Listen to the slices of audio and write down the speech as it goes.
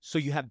So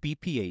you have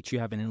BPH, you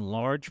have an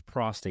enlarged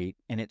prostate,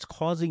 and it's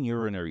causing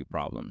urinary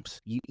problems.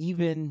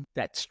 Even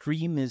that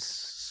stream is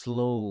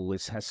slow,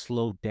 has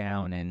slowed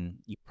down, and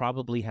you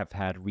probably have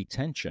had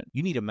retention.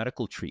 You need a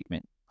medical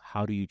treatment.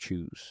 How do you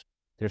choose?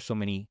 There's so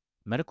many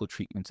medical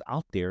treatments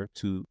out there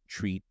to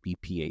treat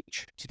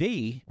BPH.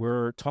 Today,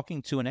 we're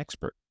talking to an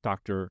expert,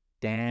 Dr.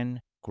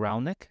 Dan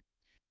Gralnek,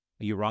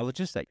 a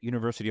urologist at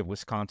University of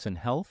Wisconsin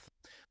Health,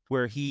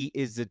 where he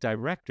is the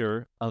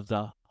director of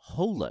the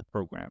HoLEP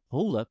program.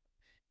 HoLEP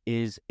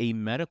is a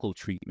medical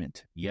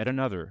treatment, yet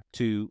another,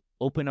 to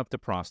open up the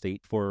prostate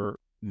for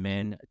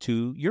men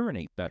to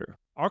urinate better.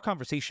 Our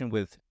conversation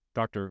with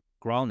Dr.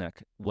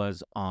 Gralnek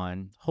was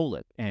on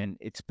HoLEP and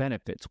its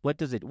benefits. What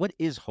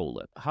is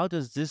HoLEP? How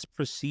does this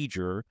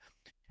procedure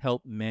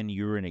help men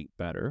urinate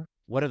better?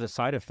 What are the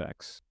side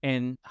effects?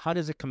 And how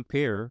does it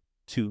compare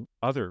to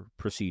other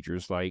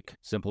procedures like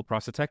simple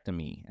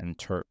prostatectomy and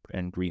TURP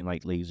and green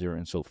light laser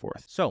and so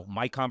forth? So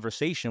my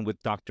conversation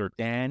with Dr.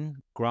 Dan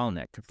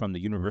Gralnek from the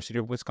University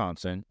of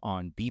Wisconsin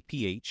on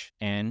BPH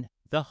and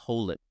the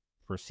HoLEP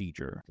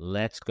procedure.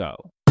 Let's go.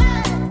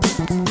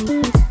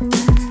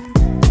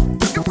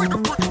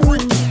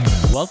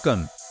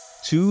 Welcome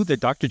to the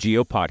Dr.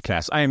 Gio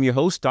podcast. I am your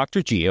host,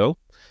 Dr. Gio,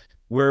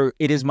 where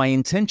it is my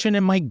intention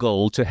and my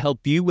goal to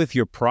help you with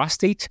your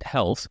prostate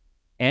health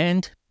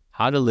and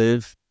how to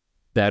live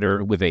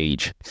better with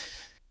age.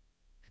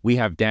 We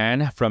have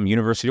Dan from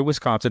University of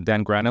Wisconsin,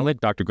 Dan Gralnek.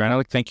 Dr.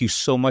 Gralnek, thank you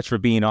so much for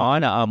being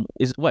on.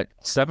 Is what,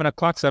 7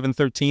 o'clock,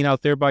 7:13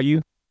 out there by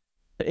you?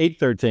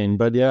 8:13,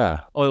 but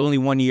yeah. Oh, only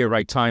 1 year,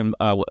 right? Time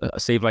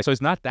save life. So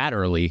it's not that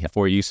early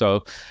for you.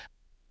 So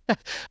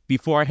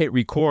before I hit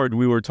record,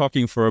 we were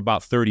talking for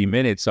about 30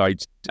 minutes. So I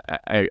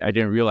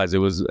didn't realize it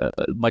was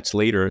much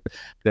later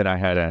than I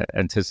had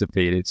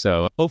anticipated.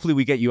 So hopefully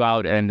we get you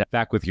out and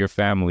back with your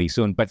family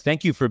soon. But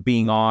thank you for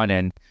being on.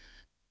 And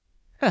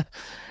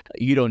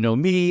you don't know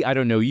me, I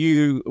don't know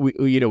you.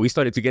 We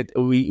started to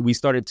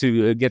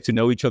get to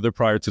know each other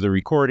prior to the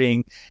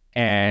recording,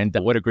 and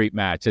what a great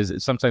match.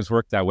 It sometimes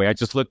worked that way. I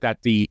just looked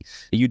at the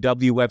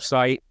UW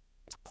website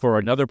for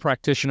another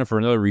practitioner for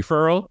another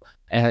referral,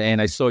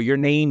 and I saw your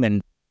name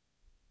and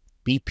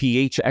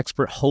BPH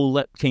expert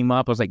HoLEP came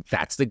up. I was like,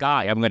 that's the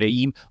guy. I'm going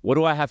to what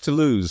do I have to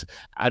lose?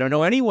 I don't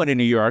know anyone in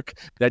New York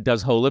that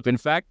does HoLEP. In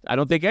fact, I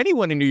don't think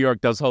anyone in New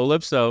York does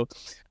HoLEP. So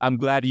I'm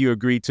glad you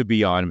agreed to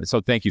be on.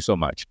 So thank you so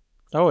much.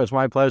 Oh, it's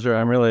my pleasure.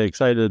 I'm really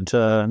excited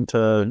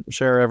to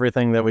share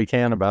everything that we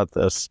can about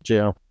this,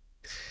 Gio.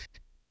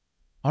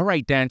 All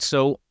right, Dan.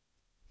 So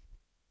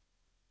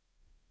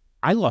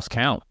I lost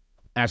count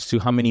as to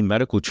how many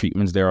medical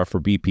treatments there are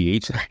for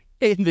BPH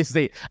in this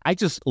day. I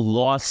just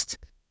lost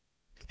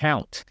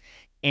count.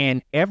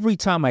 And every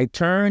time I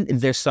turn,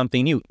 there's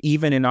something new,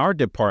 even in our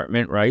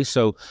department, right?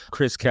 So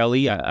Chris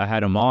Kelly, I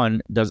had him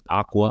on, does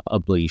aqua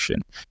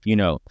ablation.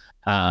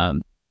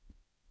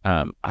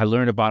 I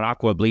learned about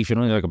aqua ablation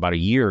only like about a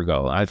year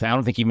ago. I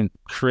don't think even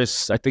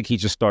Chris, I think he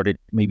just started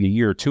maybe a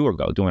year or two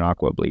ago doing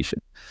aqua ablation.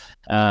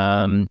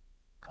 I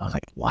was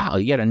like, wow,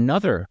 yet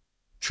another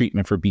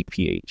treatment for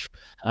BPH.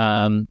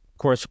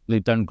 Of course,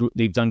 they've done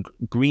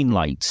green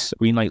light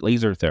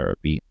laser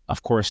therapy.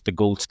 Of course, the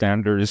gold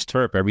standard is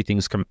TURP.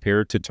 Everything's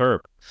compared to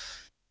TURP.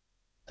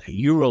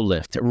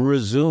 Urolift,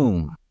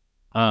 Resume,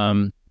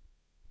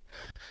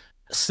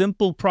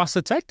 simple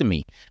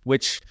prostatectomy,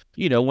 which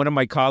one of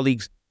my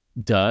colleagues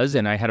does,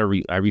 and I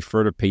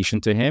referred a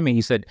patient to him, and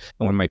he said,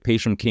 and when my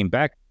patient came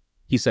back,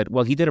 he said,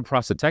 well, he did a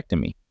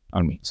prostatectomy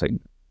on me. It's like,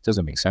 it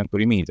doesn't make sense. What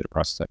do you mean he did a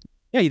prostatectomy?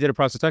 Yeah, he did a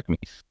prostatectomy.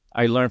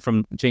 I learned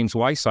from James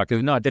Weissock.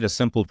 No, I did a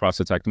simple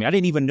prostatectomy. I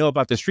didn't even know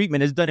about this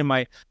treatment. It's done in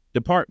my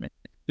department.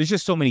 There's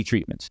just so many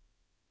treatments.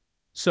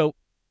 So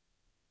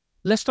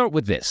let's start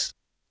with this.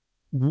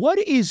 What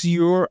is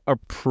your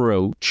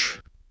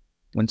approach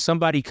when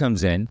somebody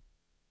comes in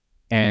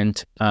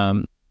and,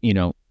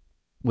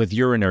 with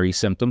urinary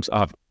symptoms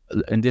of,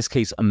 in this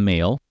case, a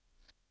male,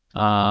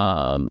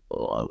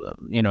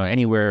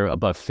 anywhere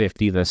above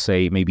 50, let's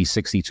say maybe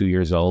 62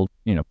 years old,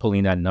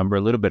 pulling that number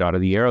a little bit out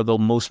of the air, although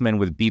most men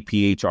with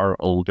BPH are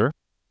older.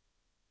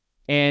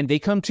 And they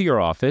come to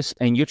your office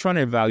and you're trying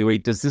to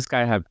evaluate, does this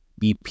guy have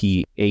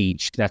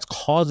BPH that's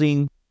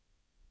causing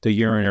the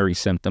urinary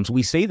symptoms?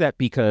 We say that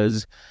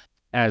because,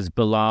 as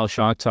Bilal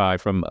Shahtai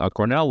from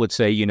Cornell would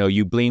say,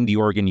 you blame the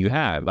organ you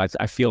have.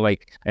 I feel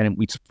like, and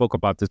we spoke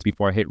about this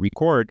before I hit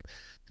record,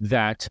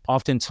 that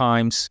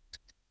oftentimes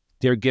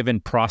they're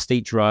given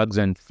prostate drugs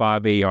and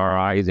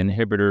 5-ARIs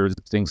inhibitors,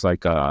 things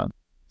like Proscar,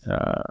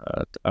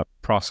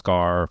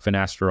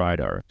 finasteride,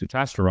 or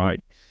dutasteride.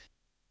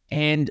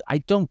 And I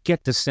don't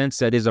get the sense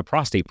that is a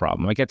prostate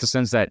problem. I get the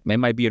sense that it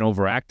might be an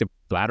overactive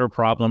bladder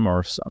problem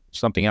or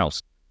something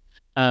else.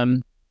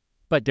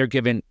 But they're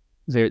given,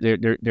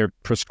 they're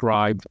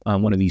prescribed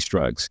one of these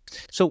drugs.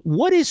 So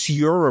what is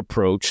your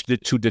approach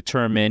to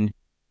determine,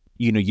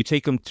 you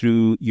take them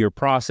through your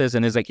process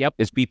and it's like, yep,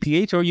 it's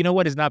BPH, or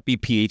what, it's not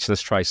BPH,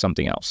 let's try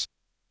something else?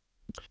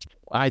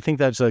 I think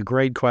that's a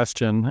great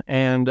question.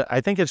 And I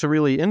think it's a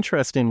really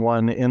interesting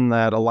one in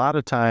that a lot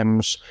of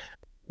times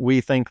we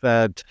think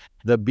that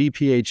the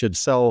BPH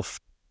itself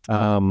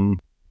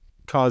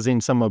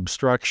causing some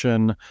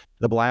obstruction,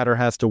 the bladder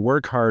has to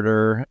work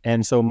harder.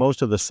 And so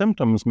most of the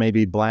symptoms may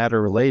be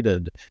bladder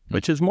related,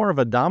 which is more of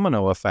a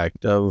domino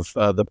effect of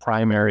the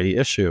primary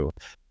issue.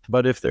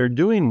 But if they're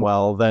doing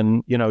well,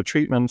 then,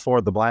 treatment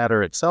for the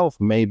bladder itself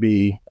may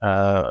be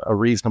a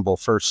reasonable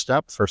first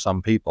step for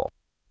some people.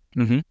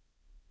 Mm-hmm.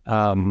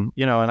 And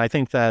I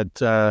think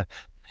that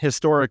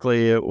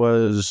historically it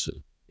was,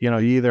 you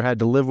either had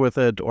to live with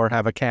it or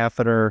have a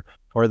catheter,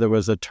 or there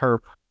was a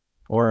TURP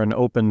or an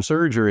open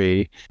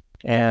surgery,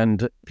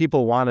 and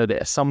people wanted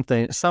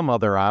some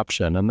other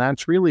option. And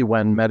that's really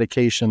when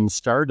medication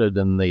started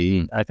in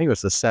I think it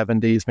was the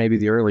 70s, maybe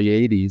the early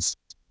 80s.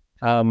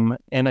 And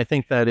I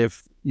think that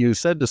if you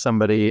said to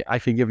somebody, I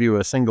could give you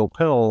a single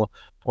pill,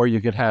 or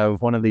you could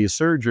have one of these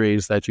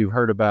surgeries that you've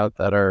heard about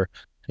that are,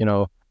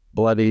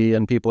 bloody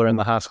and people are in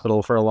the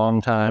hospital for a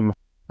long time,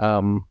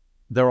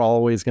 they're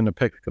always going to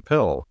pick the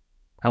pill.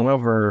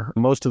 However,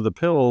 most of the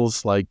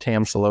pills like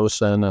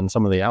tamsulosin and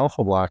some of the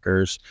alpha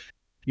blockers,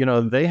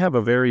 they have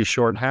a very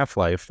short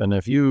half-life. And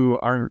if you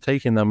aren't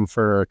taking them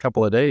for a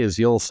couple of days,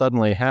 you'll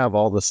suddenly have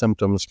all the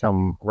symptoms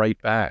come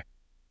right back.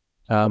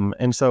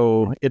 And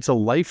so it's a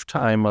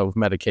lifetime of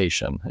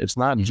medication. It's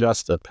not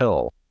just a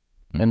pill.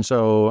 And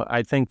so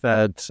I think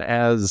that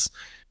as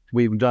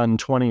we've done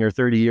 20 or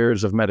 30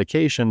 years of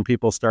medication,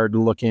 people started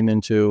looking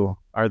into,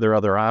 are there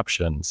other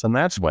options? And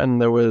that's when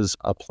there was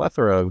a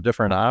plethora of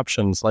different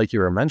options, like you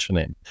were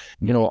mentioning.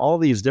 All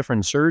these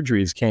different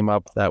surgeries came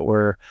up that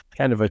were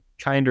kind of a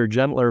kinder,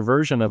 gentler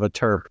version of a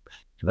TURP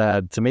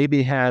that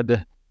maybe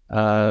had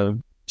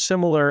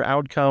similar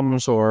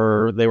outcomes,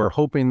 or they were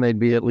hoping they'd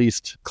be at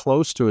least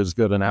close to as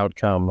good an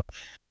outcome.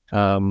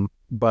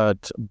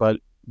 But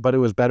it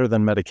was better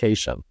than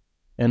medication.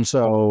 And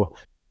so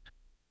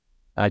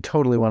I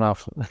totally went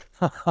off.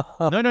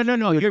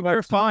 No.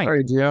 You're fine.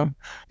 Sorry, Gio.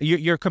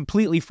 You're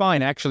completely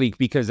fine, actually,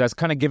 because that's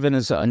kind of given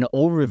us an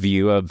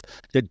overview of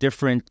the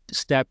different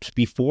steps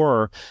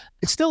before.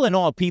 It's still in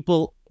all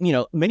people,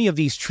 many of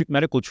these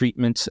medical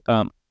treatments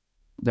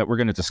that we're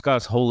going to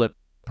discuss, HoLEP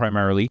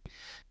primarily,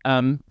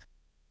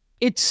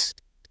 it's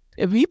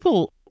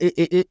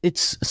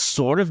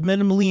sort of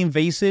minimally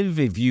invasive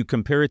if you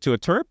compare it to a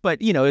TURP, but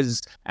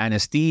is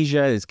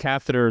anesthesia, is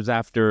catheters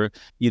after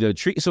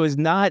treat, so it's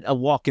not a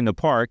walk in the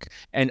park.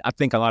 And I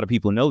think a lot of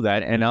people know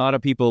that, and a lot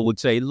of people would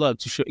say, look,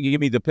 you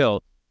give me the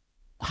pill,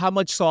 how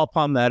much saw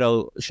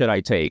palmetto should I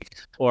take,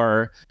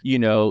 or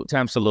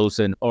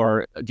tamsulosin,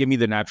 or give me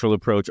the natural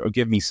approach, or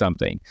give me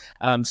something.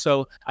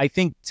 So I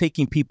think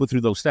taking people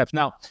through those steps.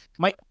 Now,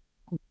 I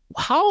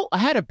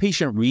had a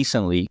patient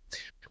recently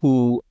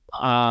who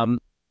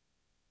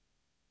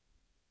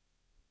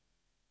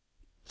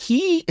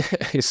he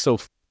is so,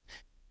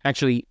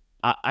 actually,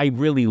 I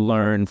really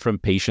learn from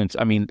patients.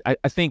 I mean, I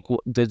think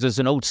there's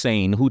an old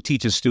saying, who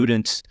teaches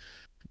students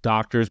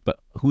doctors, but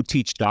who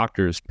teach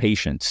doctors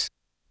patients,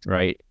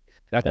 right?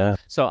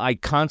 So I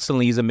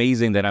constantly, it's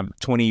amazing that I'm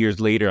 20 years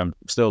later, I'm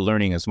still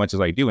learning as much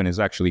as I do, and it's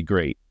actually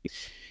great.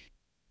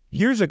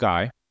 Here's a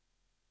guy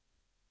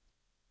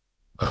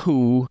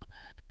who,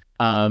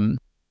 some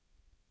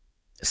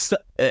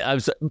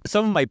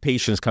of my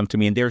patients come to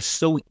me and they're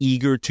so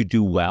eager to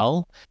do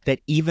well that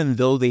even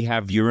though they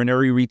have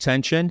urinary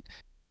retention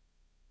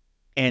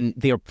and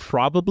they're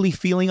probably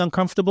feeling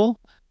uncomfortable,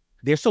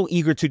 they're so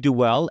eager to do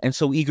well and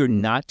so eager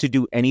not to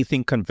do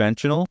anything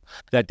conventional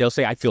that they'll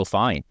say, I feel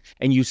fine.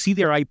 And you see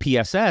their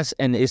IPSS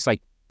and it's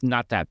like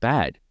not that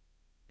bad.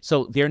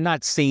 So they're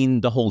not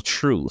saying the whole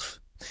truth.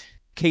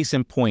 Case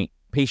in point,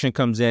 patient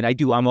comes in,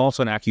 I'm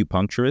also an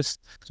acupuncturist.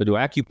 So I do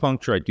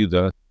acupuncture, I do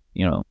the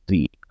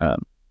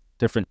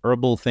different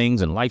herbal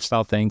things and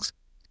lifestyle things.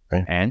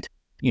 Right. And,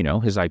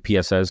 his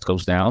IPSS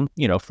goes down,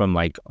 from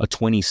like a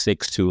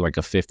 26 to like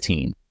a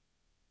 15.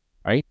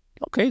 Right?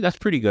 Okay, that's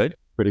pretty good.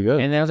 Pretty good.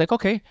 And then I was like,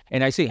 okay.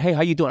 And I say, hey,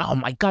 how you doing? Oh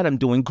my God, I'm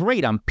doing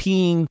great. I'm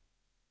peeing,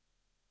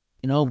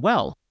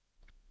 well.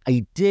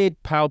 I did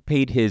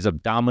palpate his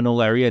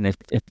abdominal area and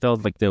it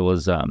felt like there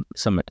was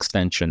some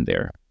extension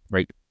there,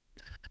 right?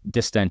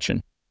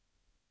 Distension.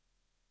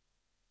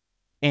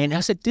 And I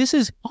said,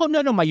 oh,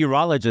 no, my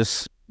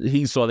urologist,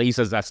 he saw that, he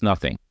says, that's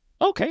nothing.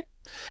 Okay.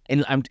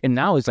 And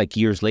now it's like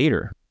years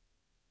later.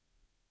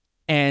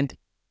 And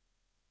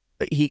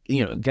he,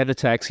 get a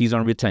text, he's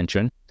on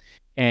retention,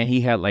 and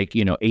he had like,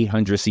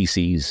 800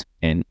 cc's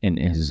in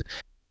his,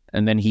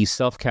 and then he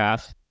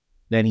self-cath,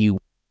 then he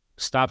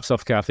stopped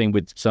self-cathing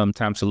with some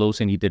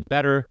tamsulosin, he did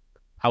better.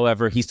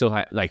 However, he still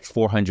had like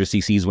 400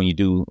 cc's when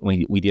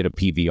we did a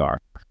PVR.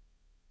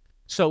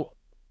 So,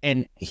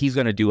 and he's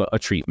going to do a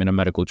treatment, a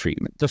medical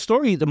treatment.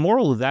 The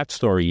moral of that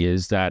story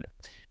is that,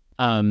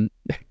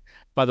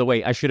 by the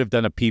way, I should have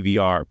done a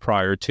PVR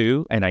prior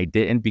to, and I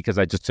didn't because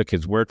I just took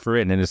his word for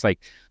it. And it's like,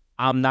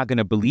 I'm not going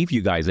to believe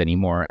you guys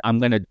anymore. I'm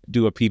going to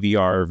do a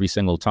PVR every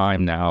single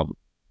time now.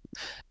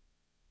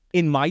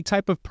 In my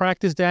type of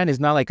practice, Dan, it's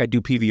not like I do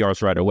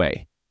PVRs right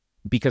away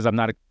because I'm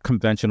not a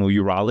conventional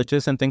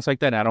urologist and things like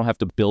that. I don't have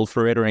to bill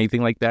for it or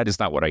anything like that. It's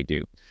not what I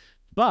do.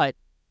 But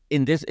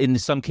in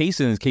some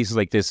cases, in cases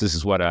like this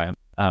is what I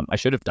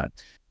should have done.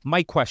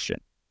 My question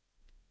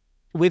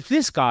with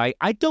this guy,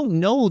 I don't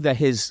know that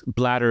his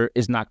bladder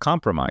is not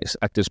compromised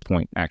at this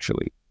point.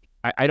 Actually,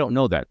 I don't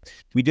know that.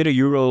 We did a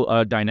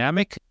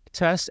urodynamic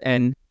test,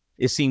 and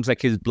it seems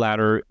like his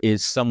bladder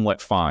is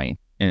somewhat fine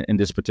in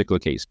this particular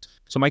case.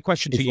 So my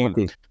question to you,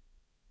 lucky.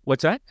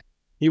 What's that?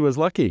 He was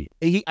lucky.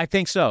 I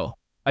think so.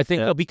 I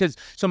think so, because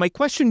so my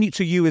question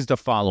to you is the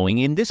following.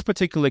 In this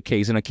particular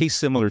case, in a case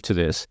similar to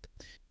this,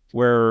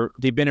 where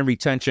they've been in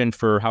retention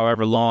for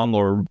however long,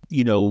 or,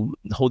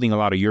 holding a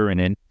lot of urine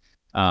in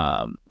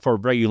for a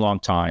very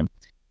long time,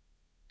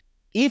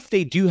 if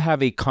they do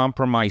have a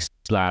compromised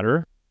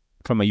bladder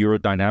from a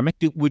urodynamic,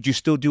 would you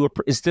still do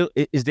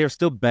is there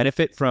still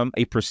benefit from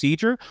a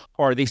procedure,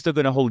 or are they still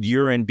going to hold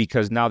urine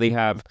because now they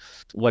have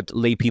what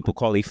lay people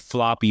call a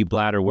floppy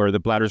bladder, where the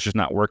bladder's just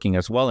not working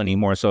as well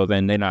anymore, so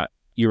then they're not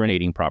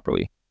urinating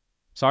properly?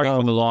 Sorry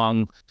for the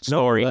long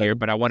story here,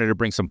 but I wanted to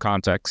bring some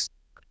context.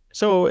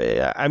 So,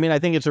 I mean, I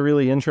think it's a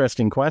really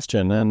interesting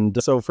question.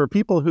 And so for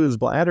people whose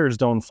bladders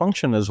don't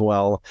function as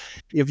well,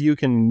 if you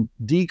can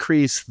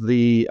decrease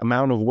the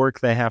amount of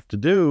work they have to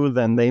do,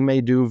 then they may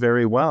do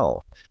very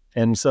well.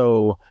 And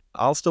so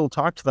I'll still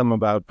talk to them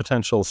about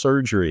potential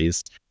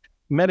surgeries.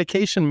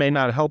 Medication may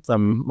not help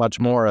them much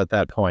more at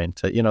that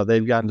point.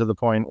 They've gotten to the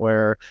point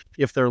where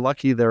if they're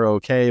lucky, they're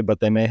okay, but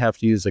they may have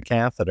to use a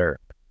catheter.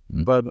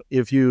 But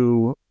if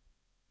you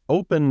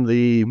open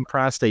the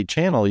prostate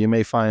channel, you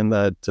may find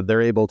that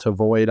they're able to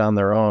void on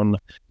their own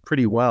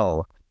pretty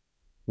well.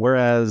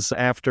 Whereas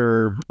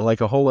after like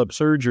a HoLEP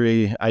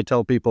surgery, I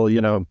tell people,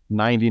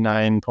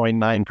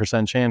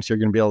 99.9% chance you're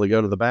going to be able to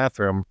go to the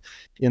bathroom.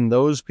 In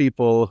those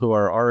people who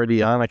are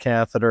already on a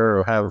catheter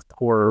or have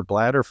poor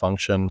bladder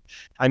function,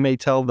 I may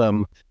tell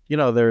them,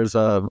 there's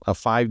a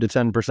 5 to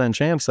 10%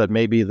 chance that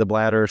maybe the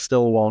bladder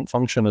still won't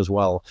function as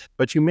well,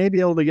 but you may be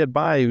able to get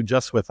by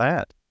just with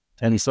that.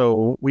 And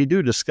so we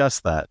do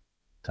discuss that.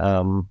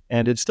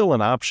 And it's still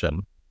an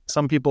option.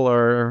 Some people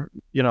are,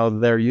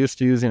 they're used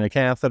to using a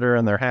catheter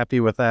and they're happy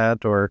with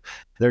that, or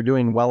they're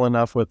doing well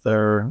enough with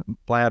their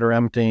bladder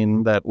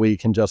emptying that we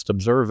can just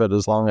observe it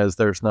as long as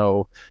there's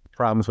no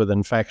problems with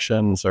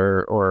infections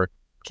or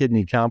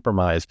kidney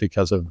compromise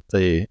because of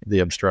the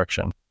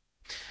obstruction.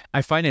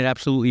 I find it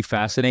absolutely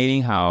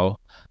fascinating how,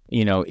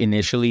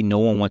 initially no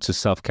one wants to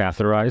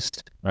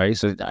self-catheterize, right?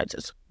 So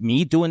just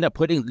me doing that,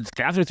 putting the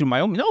catheter through my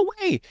own, no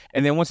way.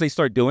 And then once they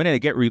start doing it, they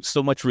get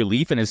so much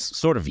relief, and it's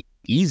sort of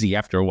easy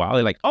after a while.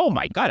 They're like, oh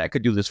my God, I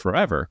could do this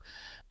forever.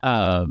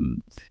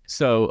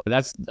 So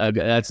that's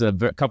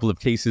a couple of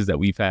cases that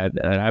we've had,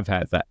 and I've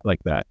had that like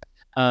that.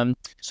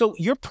 So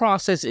your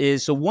process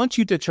is, so once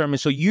you determine,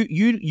 so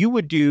you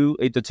would do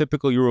the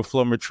typical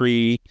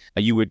uroflowmetry,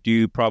 you would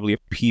do probably a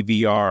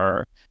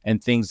PVR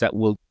and things that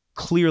will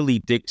clearly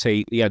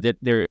dictate,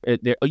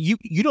 that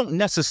you don't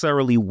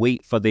necessarily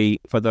wait for the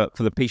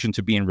patient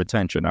to be in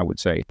retention, I would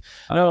say.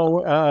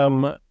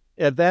 No,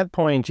 at that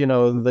point,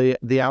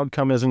 the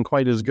outcome isn't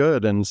quite as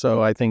good, and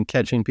so I think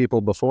catching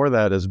people before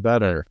that is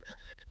better.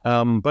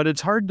 But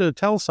it's hard to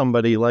tell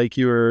somebody, like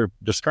you're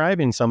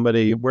describing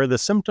somebody, where the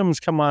symptoms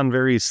come on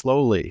very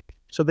slowly.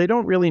 So they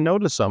don't really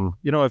notice them.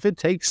 If it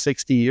takes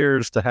 60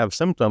 years to have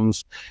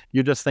symptoms,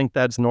 you just think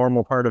that's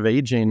normal part of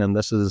aging. And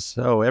this is,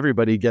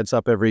 everybody gets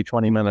up every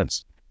 20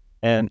 minutes.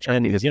 And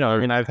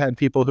I've had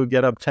people who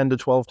get up 10 to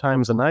 12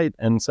 times a night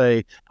and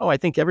say, I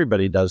think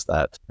everybody does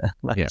that.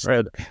 I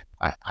said,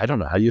 I don't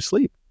know how you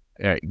sleep.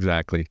 Yeah,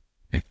 exactly.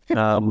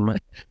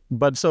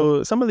 But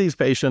so some of these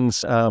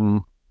patients,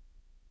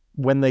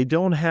 when they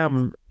don't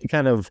have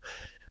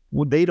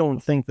they don't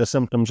think the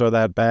symptoms are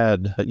that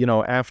bad,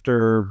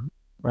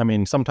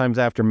 sometimes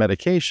after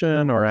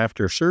medication or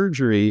after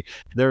surgery,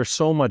 they're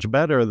so much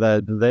better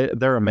that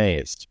they're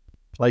amazed.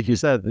 Like you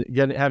said,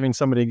 having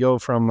somebody go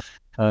from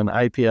an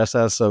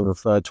IPSS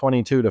of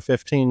 22 to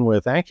 15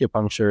 with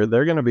acupuncture,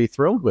 they're going to be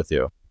thrilled with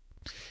you.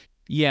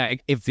 Yeah,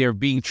 if they're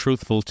being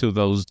truthful to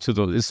those,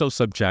 it's so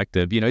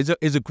subjective.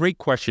 It's a great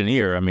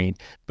questionnaire,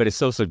 but it's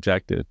so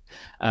subjective.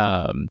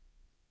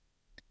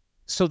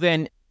 So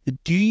then,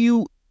 do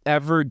you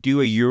ever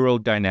do a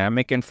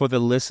urodynamic? And for the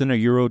listener,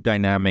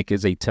 urodynamic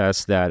is a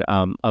test that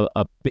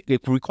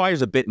it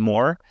requires a bit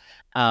more,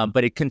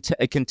 but it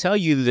can tell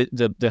you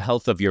the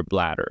health of your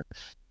bladder.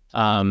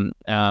 And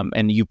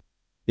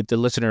if the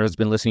listener has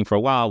been listening for a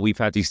while, we've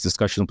had these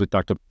discussions with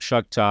Dr.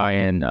 Shuktai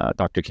and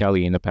Dr.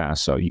 Kelly in the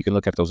past, so you can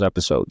look at those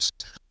episodes.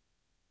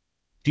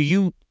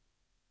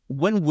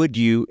 When would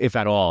you, if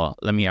at all,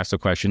 let me ask the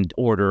question,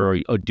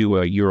 order or do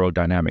a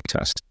urodynamic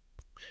test?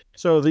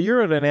 So the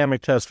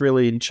urodynamic test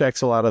really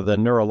checks a lot of the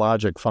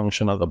neurologic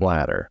function of the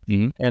bladder.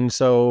 Mm-hmm. And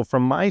so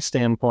from my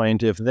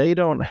standpoint, if they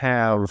don't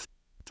have,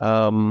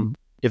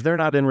 if they're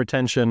not in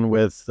retention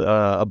with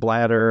a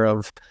bladder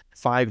of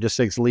 5 to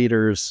 6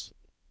 liters,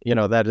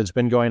 that has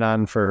been going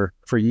on for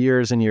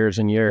years and years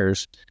and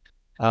years,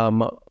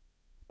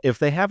 if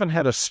they haven't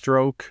had a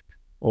stroke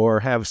or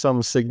have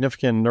some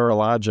significant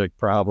neurologic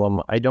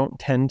problem, I don't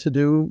tend to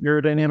do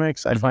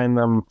urodynamics. I find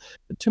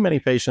too many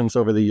patients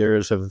over the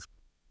years have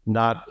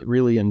not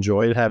really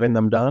enjoyed having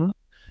them done.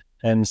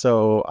 And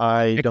so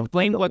I don't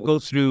Explain what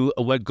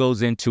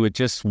goes into it,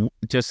 just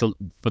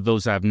for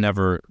those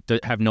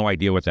that have no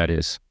idea what that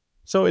is.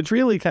 So it's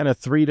really kind of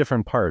three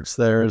different parts.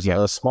 There's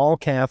a small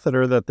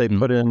catheter that they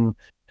put in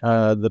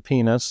the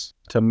penis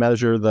to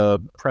measure the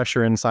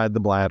pressure inside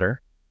the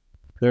bladder.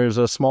 There's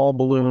a small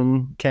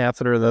balloon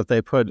catheter that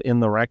they put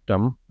in the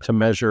rectum to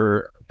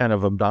measure kind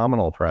of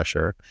abdominal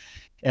pressure.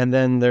 And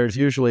then there's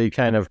usually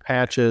kind of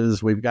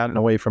patches. We've gotten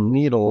away from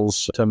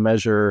needles to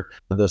measure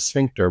the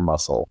sphincter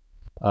muscle.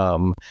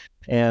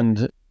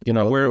 And,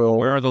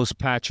 where are those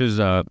patches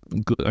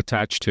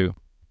attached to?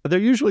 They're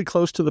usually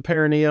close to the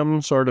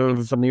perineum, sort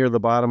of near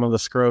the bottom of the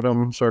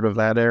scrotum, sort of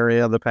that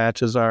area the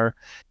patches are.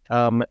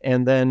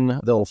 And then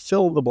they'll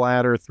fill the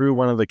bladder through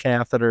one of the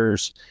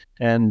catheters,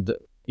 and,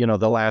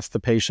 they'll ask the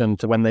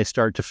patient when they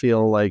start to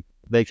feel like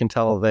they can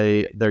tell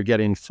they're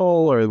getting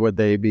full, or would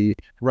they be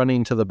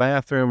running to the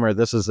bathroom, or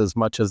this is as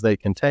much as they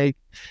can take.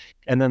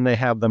 And then they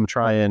have them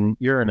try and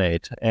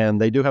urinate. And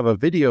they do have a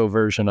video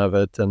version of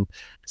it. And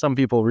some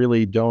people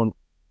really don't,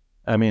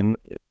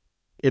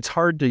 it's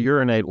hard to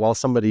urinate while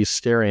somebody's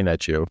staring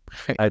at you.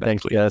 I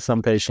think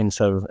some patients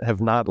have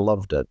not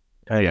loved it.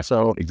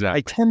 So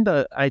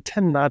exactly. I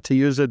tend not to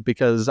use it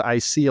because I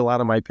see a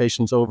lot of my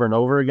patients over and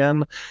over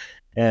again.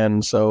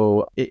 And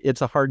so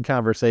it's a hard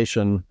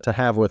conversation to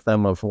have with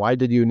them of, why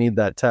did you need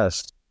that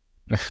test?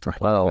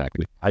 Well,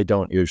 exactly. I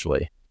don't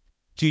usually.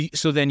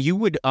 So then you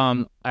would,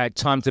 at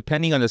times,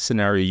 depending on the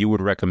scenario, you would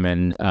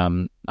recommend,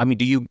 it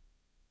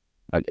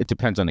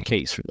depends on the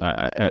case.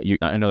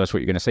 I know that's what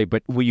you're going to say,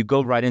 but will you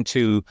go right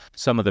into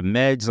some of the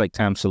meds like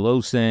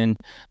tamsulosin,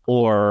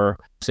 or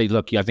say,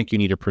 look, I think you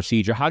need a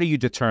procedure? How do you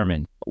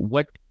determine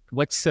what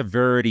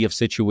severity of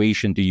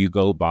situation do you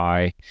go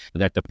by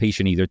that the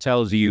patient either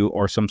tells you,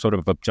 or some sort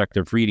of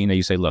objective reading that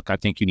you say, look, I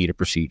think you need a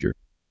procedure?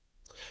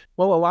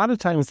 Well, a lot of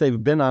times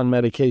they've been on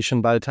medication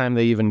by the time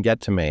they even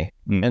get to me.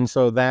 And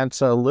so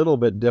that's a little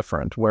bit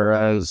different.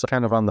 Whereas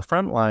kind of on the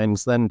front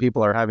lines, then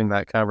people are having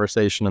that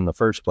conversation in the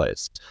first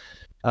place.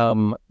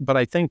 But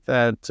I think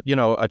that,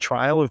 a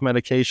trial of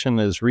medication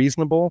is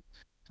reasonable.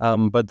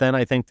 But then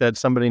I think that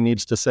somebody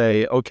needs to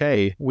say,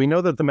 okay, we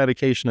know that the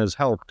medication has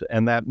helped,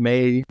 and that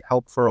may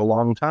help for a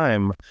long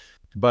time,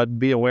 but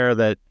be aware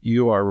that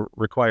you are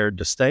required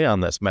to stay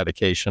on this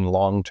medication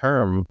long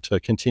term to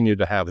continue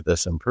to have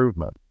this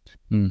improvement.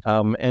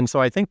 And so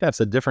I think that's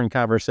a different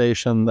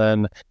conversation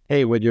than,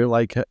 hey, would you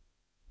like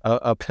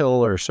a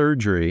pill or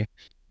surgery?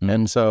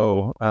 And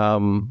so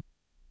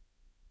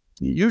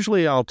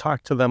usually I'll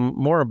talk to them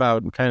more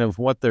about kind of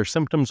what their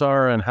symptoms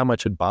are and how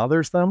much it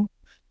bothers them.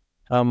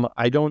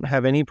 I don't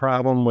have any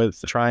problem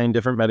with trying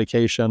different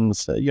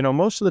medications.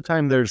 Most of the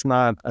time there's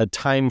not a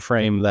time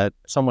frame that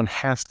someone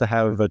has to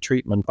have a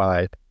treatment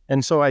by.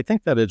 And so I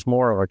think that it's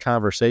more of a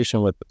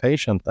conversation with the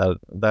patient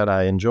that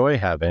I enjoy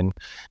having,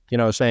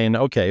 saying,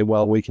 okay,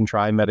 well, we can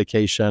try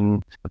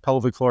medication.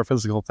 Pelvic floor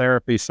physical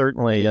therapy,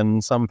 certainly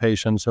in some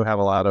patients who have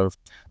a lot of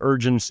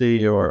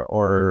urgency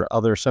or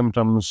other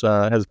symptoms,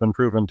 has been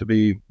proven to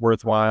be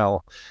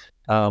worthwhile.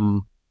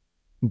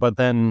 But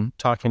then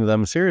talking to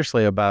them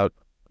seriously about,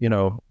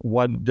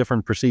 what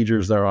different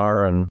procedures there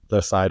are and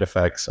the side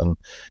effects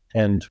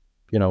and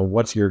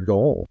what's your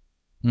goal?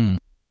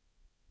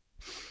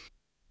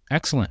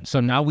 Excellent. So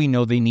now we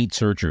know they need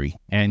surgery,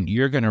 and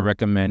you're going to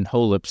recommend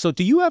HoLEP. So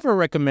do you ever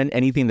recommend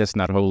anything that's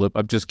not HoLEP?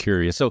 I'm just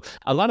curious. So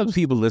a lot of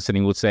people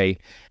listening will say,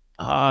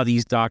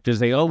 these doctors,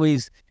 they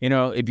always,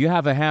 if you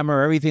have a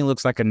hammer, everything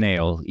looks like a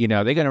nail. They're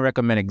going to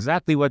recommend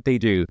exactly what they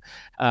do.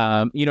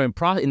 In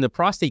the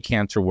prostate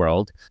cancer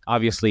world,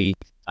 obviously,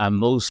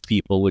 most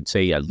people would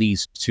say at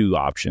least two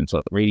options,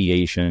 so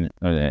radiation,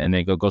 and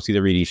they go see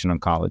the radiation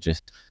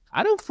oncologist.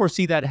 I don't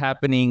foresee that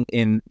happening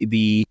in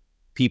the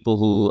people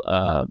who,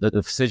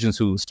 the physicians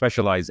who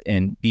specialize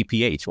in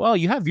BPH. Well,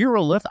 you have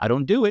UroLift. I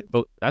don't do it,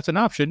 but that's an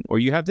option. Or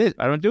you have this.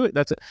 I don't do it.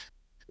 That's it.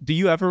 Do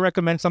you ever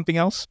recommend something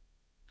else?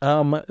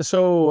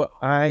 So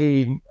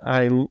I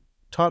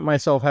taught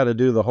myself how to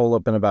do the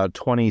HoLEP in about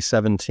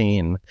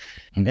 2017.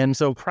 And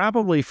so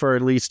probably for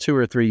at least 2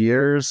 or 3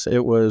 years,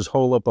 it was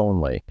HoLEP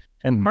only.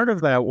 And part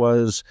of that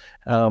was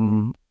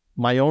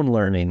my own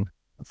learning.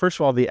 First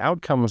of all, the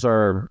outcomes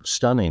are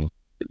stunning.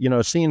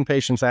 Seeing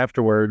patients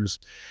afterwards,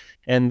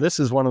 and this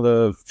is one of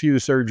the few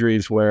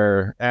surgeries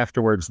where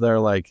afterwards they're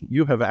like,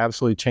 you have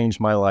absolutely changed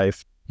my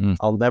life.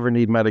 I'll never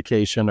need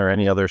medication or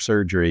any other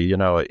surgery.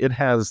 It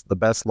has the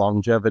best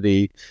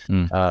longevity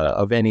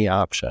of any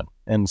option.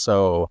 And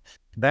so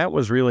that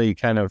was really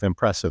kind of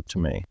impressive to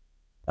me.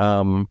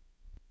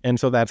 And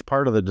so that's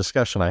part of the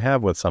discussion I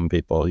have with some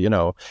people.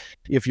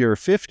 If you're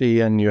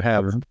 50 and you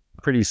have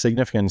pretty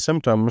significant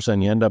symptoms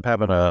and you end up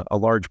having a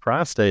large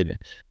prostate,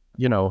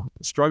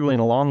 struggling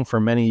along for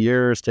many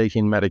years,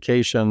 taking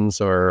medications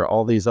or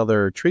all these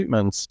other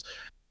treatments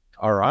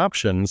are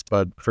options.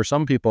 But for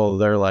some people,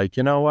 they're like,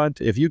 you know what,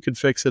 if you could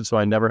fix it so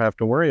I never have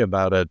to worry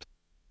about it,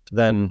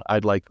 then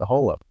I'd like the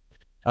HoLEP.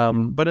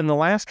 But in the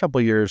last couple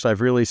of years,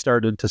 I've really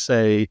started to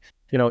say,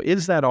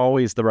 is that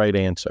always the right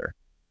answer?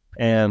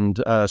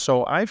 And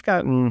so I've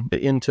gotten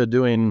into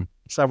doing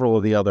several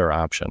of the other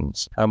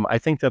options. I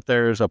think that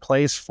there's a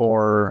place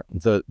for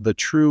the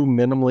true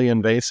minimally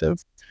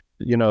invasive,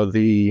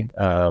 the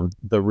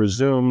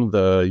Resume,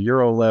 the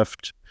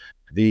Urolift,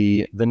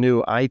 the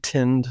new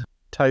iTind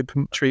type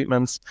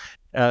treatments,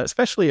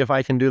 especially if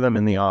I can do them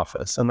in the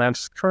office. And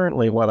that's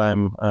currently what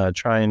I'm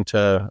trying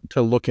to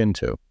look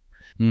into.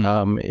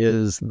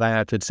 Is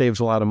that it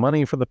saves a lot of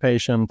money for the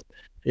patient.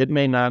 It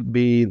may not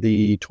be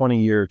the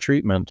 20-year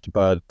treatment,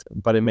 but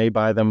it may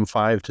buy them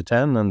 5 to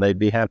 10, and they'd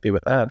be happy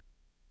with that.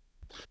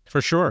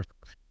 For sure.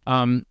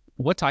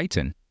 What's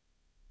iTind?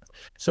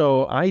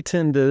 So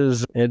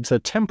iTind it's a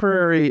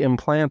temporary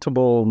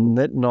implantable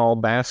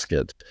nitinol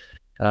basket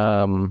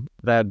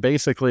that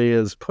basically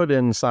is put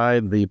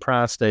inside the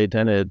prostate,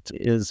 and it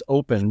is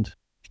opened.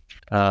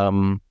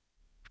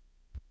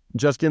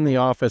 Just in the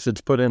office,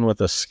 it's put in with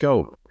a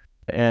scope,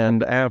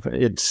 and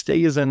it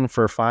stays in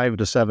for 5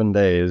 to 7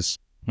 days.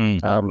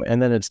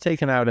 And then it's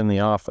taken out in the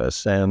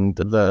office. And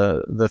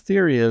the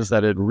theory is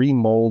that it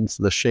remolds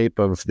the shape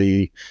of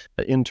the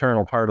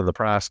internal part of the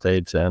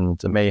prostate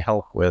and may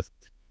help with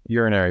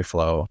urinary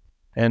flow.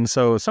 And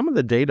so some of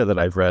the data that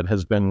I've read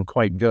has been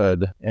quite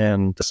good.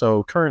 And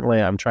so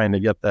currently I'm trying to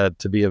get that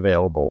to be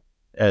available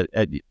at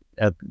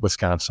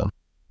Wisconsin.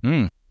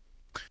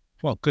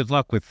 Well, good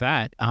luck with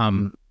that.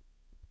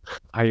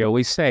 I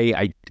always say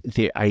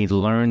I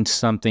learned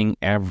something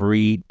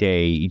every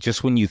day.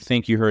 Just when you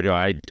think you heard it,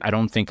 I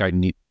don't think I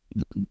knew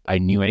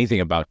anything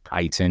about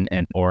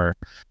iTind or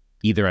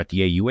either at the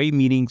AUA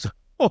meetings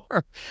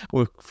or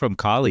from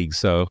colleagues.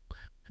 So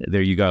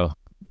there you go.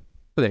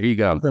 There you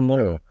go. Something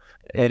new.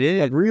 It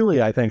is. And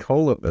really, I think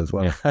HoLEP is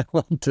what I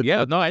want to do.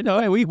 Yeah, no, I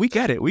know. We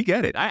get it. We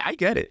get it. I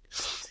get it.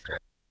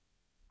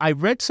 I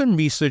read some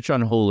research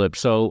on HoLEP.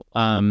 So,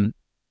 and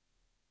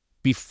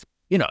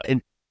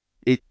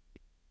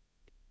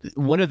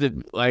one of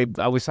I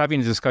was having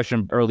a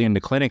discussion early in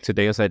the clinic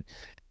today. I said,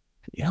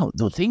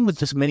 the thing with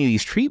just many of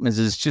these treatments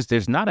is just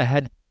there's not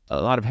a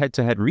lot of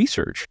head-to-head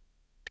research.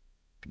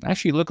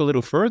 Actually, look a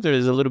little further.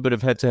 There's a little bit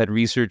of head-to-head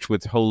research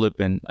with HoLEP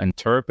and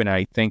TURP, and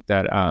I think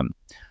that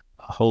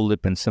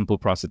HoLEP and simple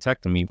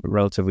prostatectomy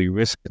relatively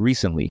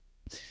recently.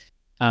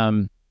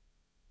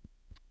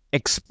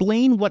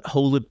 Explain what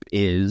HoLEP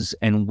is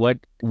and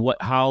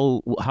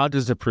how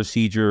does the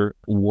procedure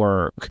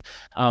work?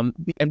 And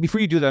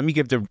before you do that, let me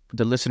give the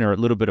listener a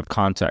little bit of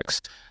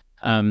context.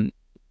 And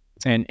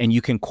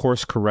you can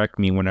course correct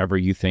me wherever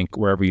you think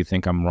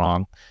I'm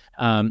wrong.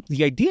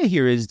 The idea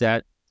here is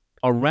that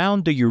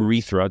around the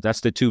urethra,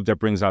 that's the tube that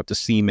brings out the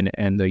semen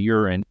and the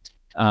urine,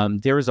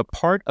 there is a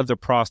part of the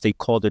prostate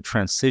called the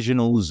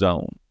transitional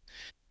zone.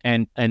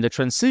 And the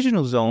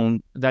transitional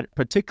zone, that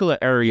particular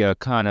area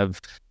kind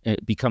of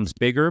becomes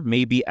bigger.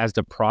 Maybe as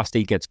the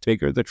prostate gets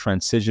bigger, the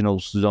transitional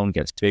zone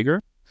gets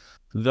bigger.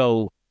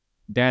 Though,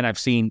 Dan, I've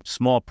seen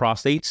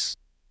small-ish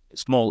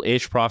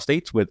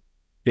prostates with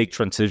big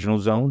transitional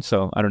zones.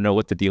 So I don't know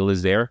what the deal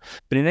is there.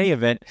 But in any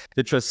event,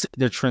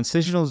 the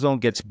transitional zone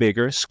gets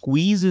bigger,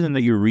 squeezes in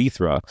the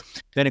urethra.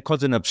 Then it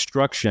causes an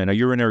obstruction, a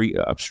urinary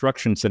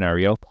obstruction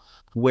scenario,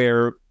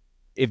 where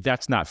if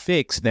that's not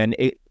fixed, then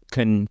it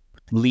can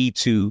lead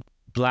to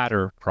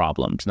bladder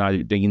problems. Now,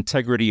 the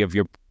integrity of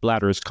your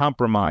bladder is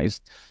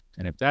compromised,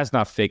 and if that's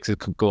not fixed, it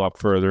could go up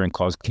further and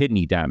cause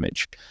kidney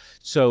damage.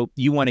 So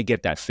you want to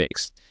get that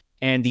fixed.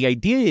 And the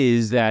idea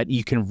is that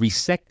you can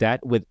resect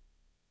that with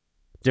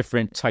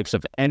different types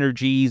of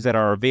energies that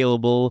are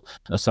available.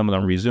 Some of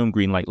them Resume,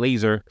 green light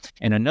laser.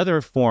 And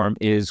another form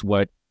is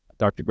what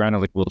Dr.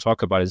 Gralnek will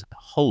talk about is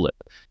HoLEP.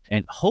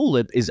 And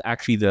HoLEP is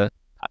actually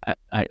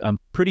I'm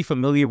pretty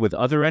familiar with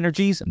other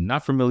energies. I'm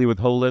not familiar with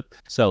HoLEP.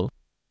 So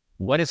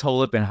what is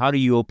HoLEP and how do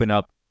you open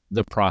up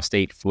the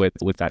prostate with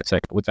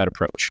that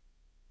approach?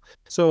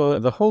 So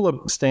the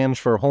HoLEP stands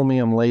for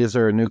holmium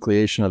laser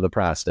enucleation of the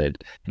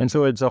prostate. And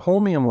so it's a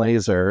holmium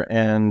laser,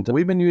 and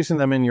we've been using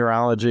them in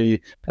urology,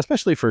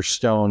 especially for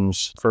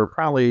stones, for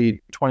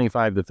probably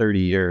 25 to 30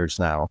 years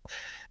now.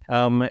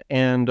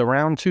 And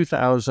around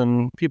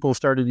 2000, people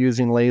started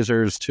using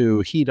lasers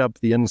to heat up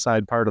the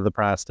inside part of the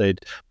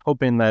prostate,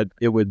 hoping that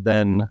it would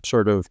then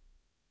sort of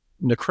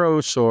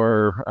necrose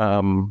or,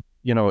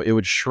 it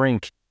would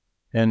shrink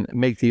and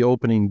make the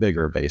opening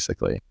bigger,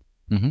 basically.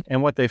 Mm-hmm.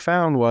 And what they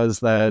found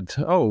was that,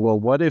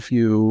 what if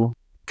you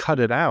cut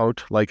it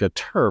out like a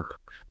TURP,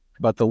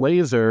 but the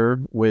laser,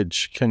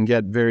 which can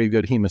get very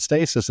good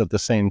hemostasis at the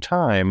same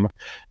time,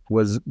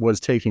 was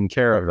taking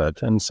care of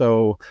it. And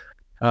so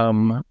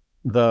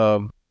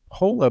the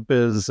HoLEP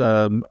is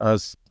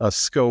a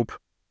scope.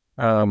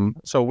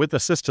 So with the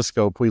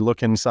cystoscope, we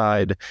look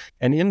inside,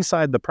 and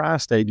inside the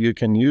prostate, you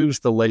can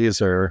use the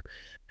laser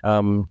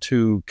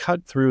to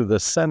cut through the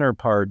center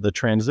part, the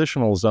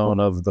transitional zone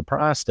of the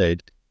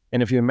prostate.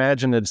 And if you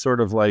imagine it's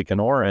sort of like an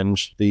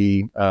orange,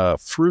 the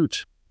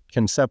fruit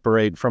can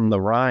separate from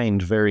the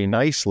rind very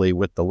nicely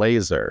with the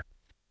laser.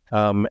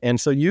 And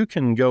so you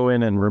can go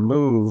in and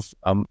remove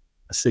a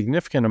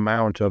significant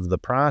amount of the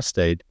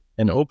prostate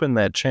and open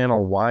that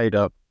channel wide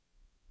up.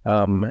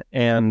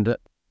 And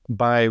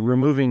by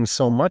removing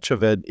so much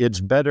of it, it's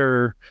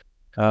better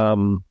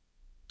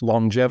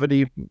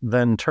longevity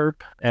than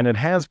TURP, and it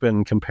has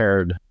been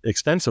compared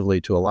extensively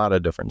to a lot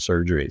of different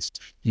surgeries.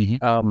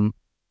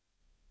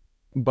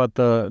 But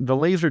the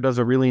laser does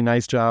a really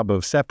nice job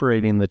of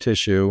separating the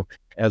tissue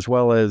as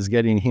well as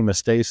getting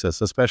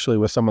hemostasis, especially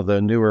with some of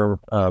the newer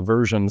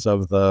versions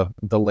of the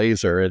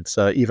laser. It's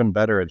even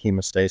better at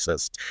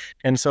hemostasis.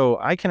 And so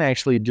I can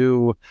actually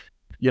do,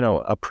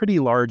 a pretty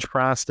large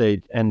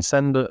prostate and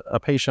send a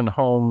patient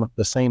home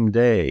the same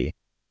day.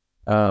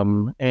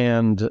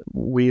 And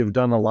we have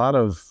done a lot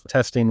of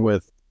testing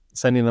with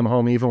sending them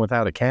home even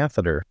without a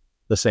catheter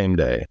the same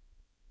day.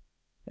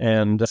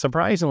 And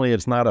surprisingly,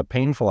 it's not a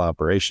painful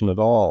operation at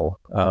all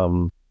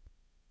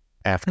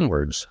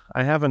afterwards.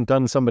 I haven't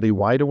done somebody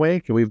wide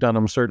awake. We've done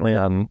them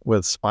certainly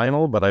with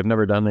spinal, but I've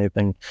never done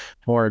anything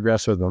more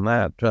aggressive than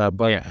that.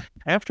 But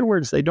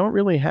afterwards, they don't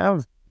really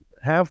have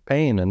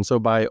pain. And so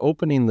by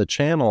opening the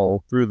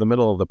channel through the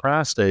middle of the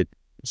prostate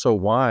so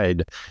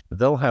wide,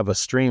 they'll have a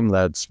stream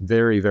that's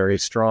very, very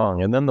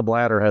strong. And then the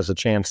bladder has a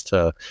chance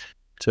to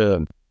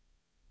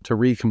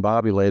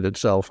recombobulate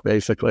itself,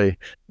 basically,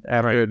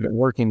 after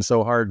working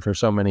so hard for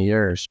so many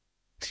years.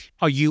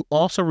 Are you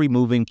also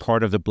removing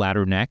part of the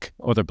bladder neck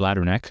or the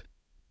bladder neck?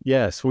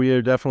 Yes, we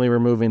are definitely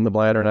removing the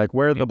bladder neck.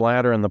 Where the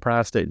bladder and the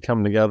prostate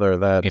come together,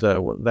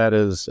 that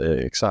is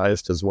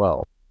excised as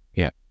well.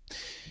 Yeah.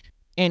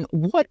 And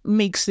what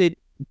makes it,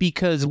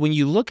 because when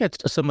you look at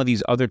some of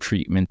these other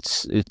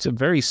treatments, it's a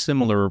very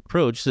similar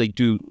approach. They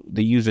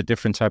use a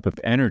different type of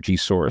energy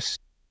source,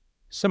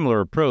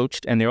 similar approach,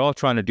 and they're all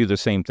trying to do the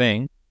same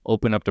thing.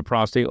 Open up the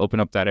prostate, open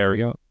up that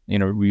area,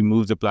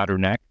 remove the bladder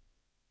neck.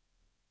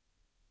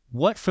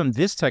 What from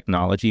this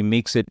technology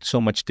makes it so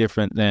much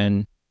different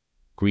than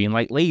green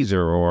light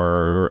laser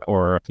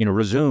or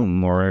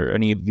Resume or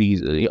any of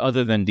these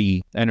other than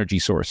the energy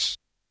source?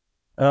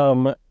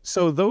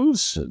 So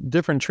those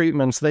different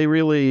treatments, they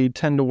really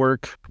tend to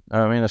work.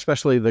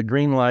 Especially the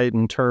green light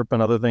and TURP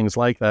and other things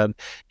like that.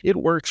 It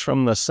works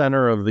from the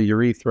center of the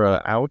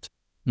urethra out,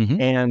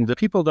 and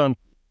people don't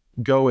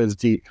go as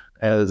deep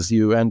as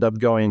you end up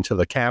going to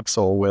the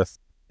capsule with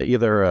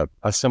either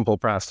a simple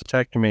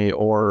prostatectomy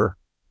or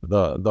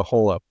the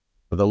HoLEP,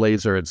 the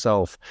laser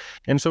itself.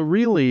 And so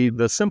really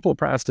the simple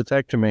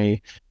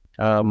prostatectomy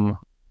and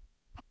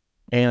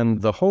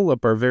the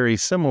HoLEP are very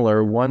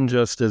similar. One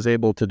just is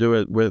able to do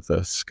it with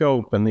a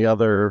scope and the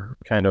other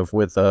kind of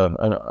with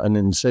an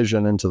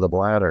incision into the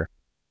bladder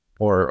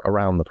or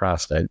around the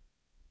prostate.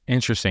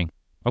 Interesting.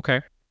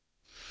 Okay.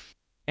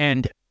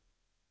 And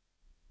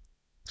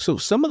so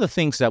some of the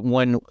things that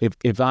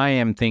if I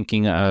am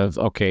thinking of,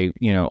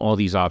 all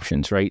these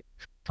options, right?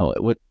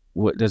 What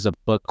there's a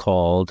book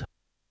called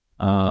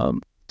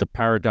The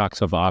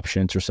Paradox of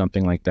Options or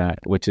something like that,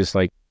 which is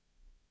like,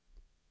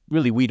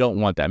 really, we don't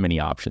want that many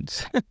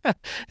options.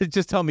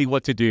 Just tell me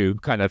what to do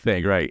kind of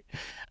thing, right?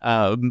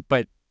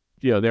 But,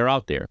 they're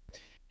out there.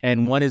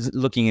 And one is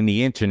looking in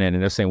the internet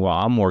and they're saying, well,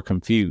 I'm more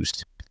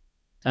confused.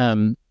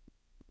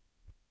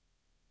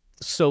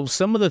 So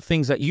some of the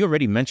things that you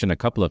already mentioned, a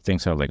couple of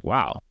things are like,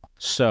 wow.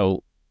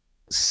 So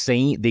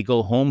they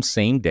go home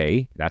same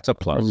day. That's a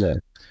plus. Okay.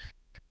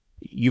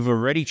 You've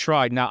already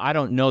tried. Now, I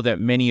don't know that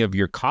many of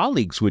your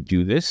colleagues would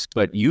do this,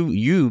 but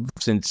you,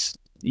 since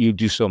you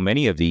do so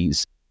many of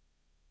these,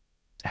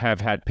 have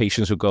had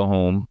patients who go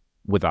home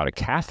without a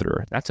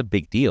catheter. That's a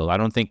big deal. I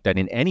don't think that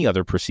in any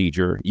other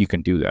procedure you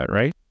can do that,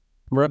 right?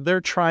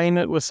 They're trying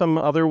it with some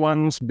other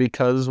ones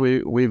because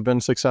we've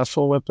been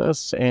successful with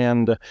this.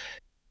 And,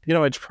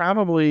 it's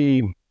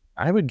probably,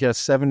 I would guess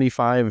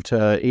 75 to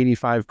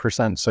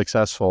 85%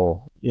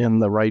 successful in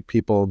the right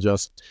people.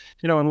 Just,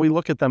 and we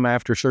look at them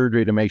after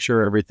surgery to make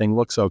sure everything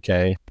looks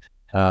okay.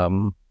 As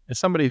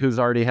somebody who's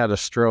already had a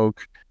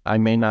stroke, I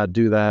may not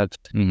do that.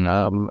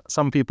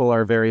 Some people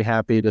are very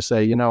happy to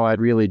say,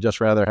 I'd really just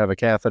rather have a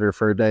catheter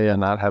for a day and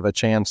not have a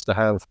chance to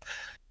have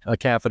a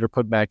catheter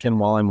put back in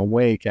while I'm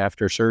awake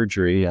after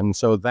surgery. And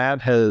so that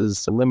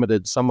has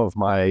limited some of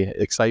my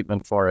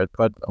excitement for it.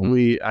 But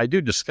I do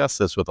discuss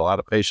this with a lot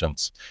of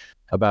patients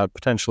about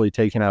potentially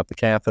taking out the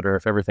catheter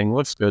if everything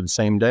looks good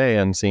same day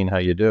and seeing how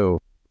you do.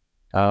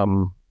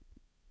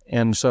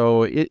 And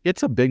so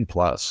it's a big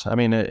plus.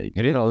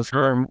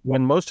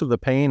 When most of the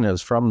pain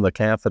is from the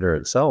catheter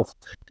itself,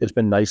 it's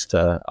been nice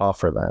to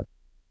offer that.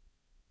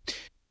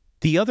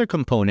 The other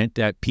component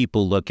that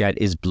people look at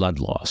is blood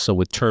loss. So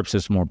with TURPs,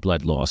 there's more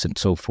blood loss and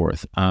so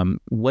forth.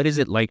 What is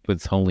it like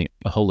with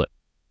HoLEP?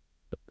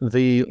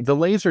 The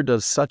laser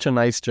does such a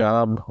nice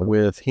job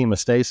with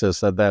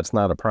hemostasis that's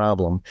not a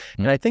problem.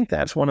 And I think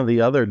that's one of the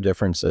other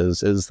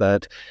differences is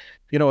that,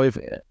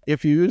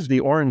 if you use the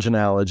orange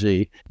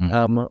analogy,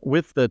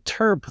 with the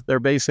TURP, they're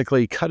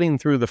basically cutting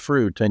through the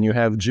fruit and you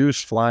have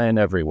juice flying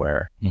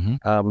everywhere.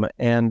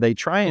 And they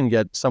try and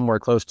get somewhere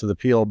close to the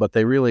peel, but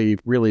they really,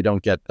 really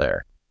don't get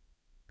there.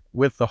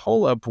 With the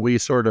HoLEP, we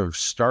sort of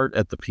start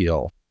at the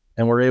peel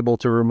and we're able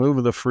to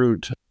remove the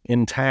fruit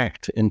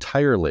intact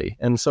entirely.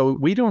 And so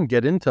we don't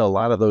get into a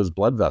lot of those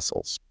blood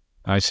vessels.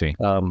 I see.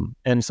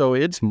 And so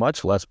it's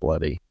much less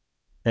bloody.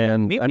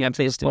 And Maybe I'm I at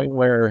the missed it. point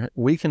where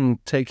we can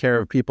take care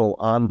of people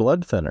on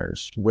blood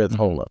thinners with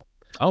HoLEP,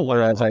 Oh, wow.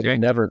 whereas I Okay.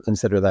 never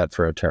consider that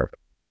for a TERP.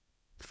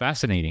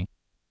 Fascinating.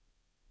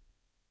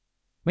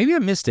 Maybe I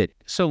missed it.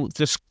 So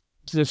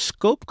the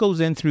scope goes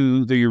in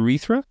through the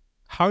urethra.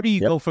 How do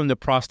you Yep. go from the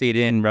prostate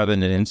in rather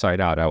than inside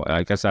out?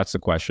 I guess that's the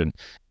question.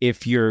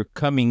 If you're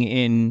coming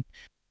in,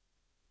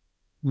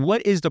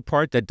 what is the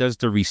part that does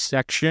the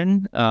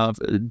resection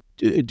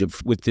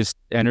with this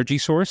energy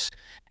source,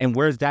 and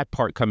where's that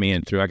part coming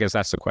in through? I guess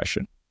that's the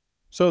question.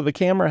 So the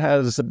camera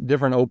has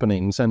different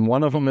openings, and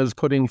one of them is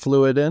putting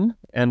fluid in,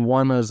 and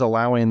one is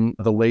allowing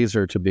the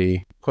laser to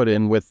be put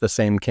in with the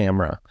same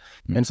camera.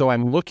 And so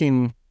I'm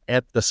looking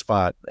at the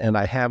spot, and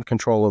I have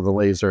control of the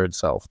laser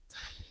itself.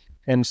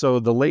 And so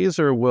the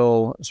laser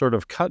will sort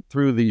of cut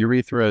through the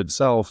urethra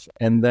itself,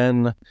 and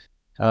then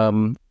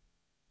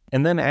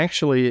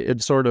actually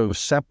it sort of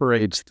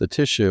separates the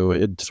tissue.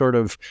 It sort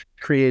of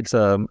creates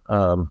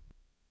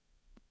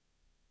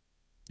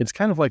it's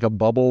kind of like a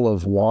bubble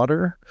of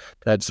water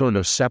that sort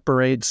of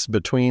separates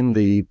between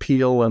the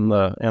peel and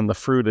the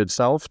fruit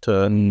itself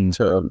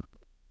to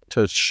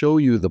show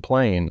you the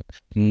plane.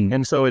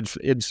 And so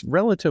it's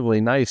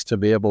relatively nice to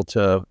be able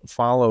to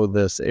follow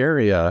this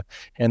area,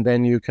 and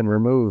then you can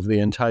remove the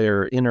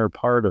entire inner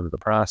part of the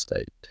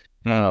prostate.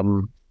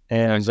 And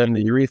then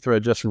the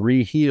urethra just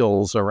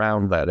reheals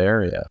around that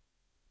area.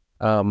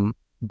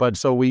 But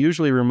so we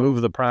usually remove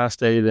the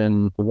prostate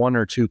in 1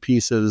 or 2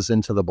 pieces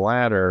into the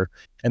bladder.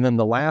 And then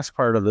the last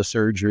part of the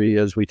surgery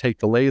is we take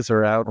the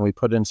laser out and we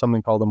put in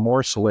something called a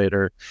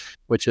morcellator,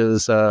 which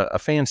is a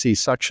fancy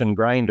suction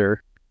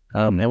grinder.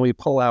 And we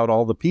pull out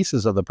all the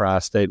pieces of the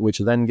prostate, which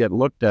then get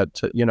looked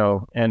at,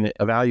 and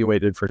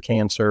evaluated for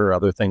cancer or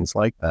other things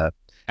like that.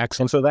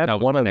 Excellent. And so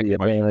that's one of the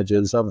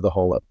advantages of the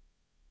HoLEP.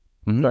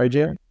 Sorry,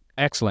 Jim?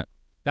 Excellent.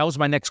 That was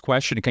my next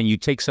question. Can you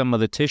take some of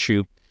the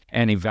tissue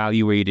and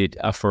evaluate it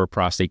for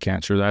prostate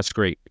cancer? That's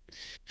great.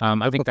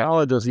 I think the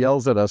pathologist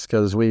yells at us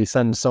because we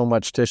send so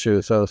much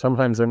tissue, so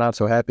sometimes they're not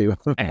so happy with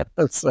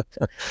us.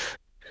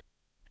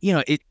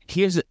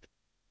 Here's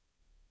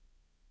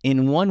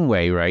in one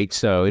way, right?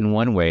 So in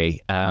one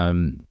way,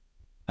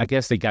 I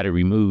guess they got it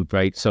removed,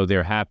 right? So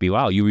they're happy.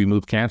 Wow, you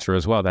removed cancer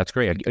as well. That's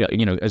great.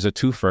 As a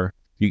twofer,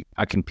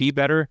 I can pee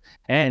better,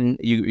 and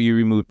you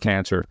remove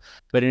cancer.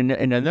 But in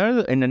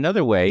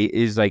another way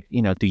is like,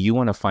 do you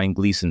want to find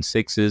Gleason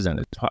 6s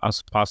and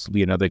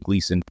possibly another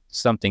Gleason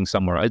something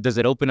somewhere? Does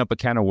it open up a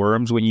can of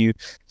worms when you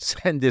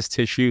send this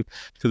tissue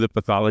to the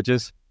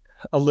pathologist?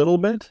 A little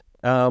bit.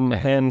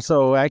 And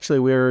so actually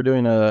we were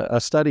doing a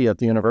study at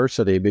the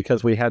university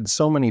because we had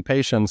so many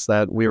patients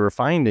that we were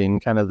finding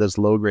kind of this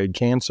low-grade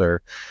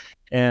cancer.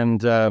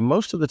 And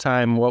most of the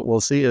time what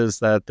we'll see is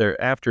that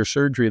after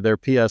surgery, their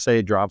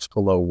PSA drops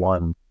below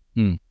 1.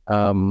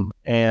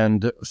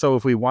 And so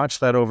if we watch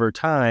that over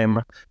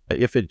time,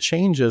 if it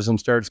changes and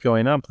starts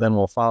going up, then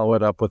we'll follow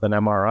it up with an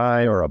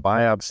MRI or a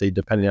biopsy,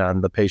 depending on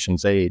the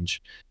patient's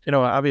age.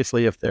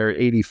 Obviously, if they're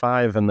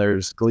 85 and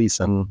there's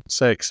Gleason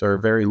 6 or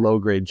very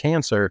low-grade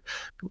cancer,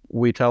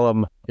 we tell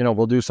them,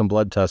 we'll do some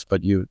blood tests,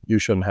 but you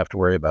shouldn't have to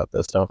worry about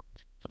this. No.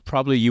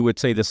 Probably you would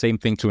say the same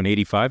thing to an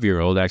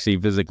 85-year-old, actually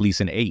visit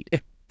Gleason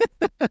 8.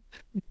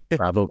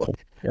 Probably.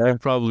 Yeah.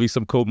 Probably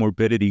some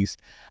comorbidities.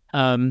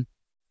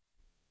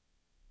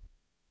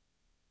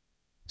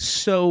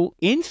 So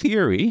in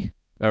theory,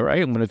 all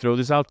right, I'm going to throw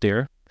this out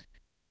there.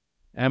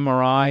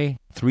 MRI,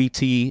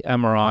 3T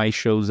MRI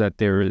shows that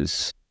there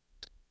is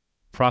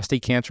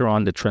prostate cancer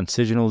on the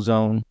transitional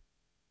zone.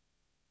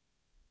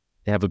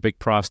 They have a big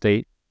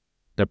prostate.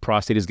 The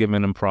prostate is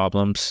giving them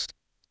problems.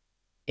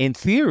 In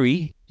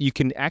theory, you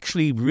can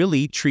actually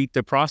really treat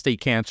the prostate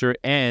cancer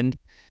and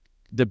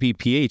the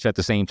BPH at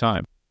the same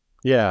time.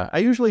 Yeah, I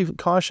usually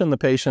caution the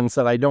patients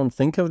that I don't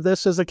think of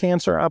this as a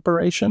cancer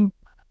operation.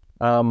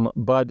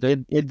 But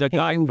the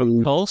guy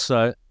from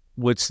Tulsa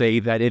would say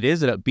that it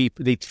is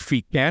they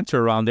treat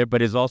cancer around there,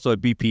 but it's also a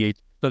BPH.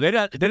 So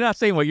they're not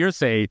saying what you're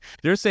saying.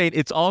 They're saying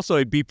it's also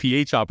a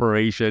BPH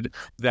operation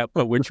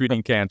but we're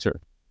treating cancer.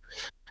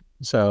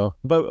 So,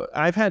 but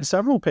I've had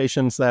several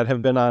patients that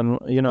have been on,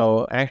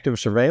 active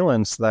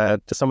surveillance that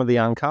some of the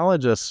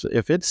oncologists,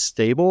 if it's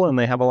stable and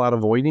they have a lot of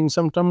voiding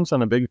symptoms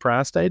and a big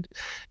prostate,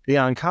 the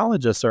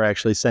oncologists are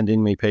actually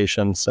sending me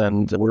patients,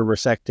 and we're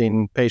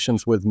resecting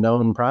patients with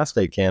known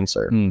prostate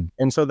cancer.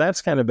 And so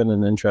that's kind of been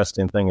an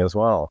interesting thing as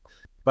well.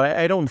 But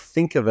I don't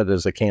think of it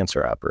as a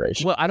cancer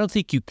operation. Well, I don't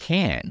think you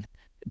can,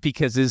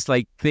 because it's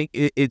like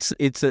it's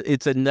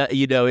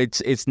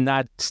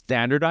not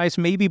standardized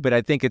maybe, but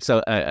I think it's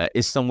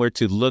somewhere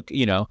to look,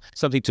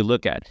 something to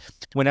look at.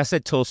 When I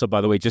said Tulsa, by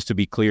the way, just to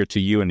be clear to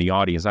you and the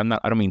audience, I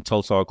don't mean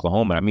Tulsa,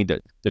 Oklahoma. I mean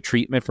the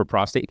treatment for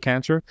prostate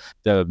cancer,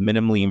 the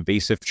minimally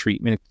invasive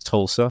treatment,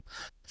 Tulsa,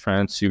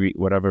 transurete,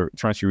 whatever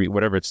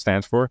it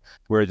stands for,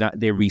 where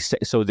they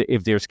reset. So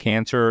if there's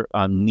cancer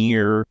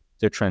near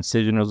the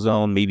transitional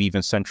zone, maybe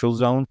even central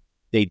zone,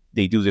 they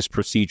do this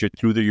procedure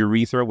through the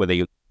urethra where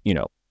they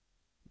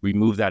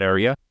remove that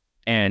area.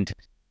 And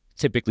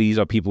typically these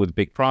are people with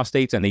big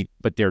prostates,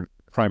 but they're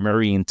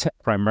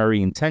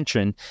primary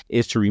intention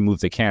is to remove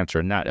the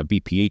cancer, not a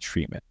BPH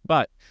treatment.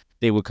 But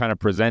they would kind of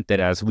present it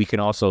as we can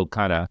also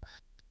kind of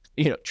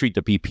treat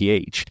the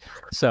BPH.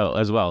 So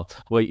as well,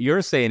 what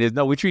you're saying is,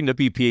 no, we're treating the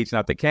BPH,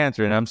 not the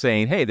cancer. And I'm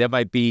saying, hey, that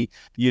might be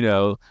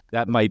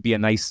a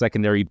nice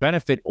secondary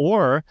benefit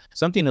or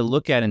something to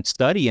look at and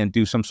study and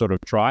do some sort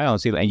of trial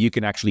and see, and you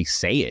can actually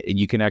say it and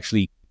you can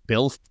actually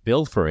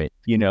bill for it,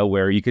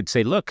 where you could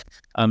say, look,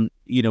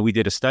 we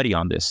did a study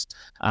on this.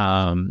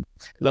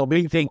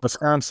 Big thing,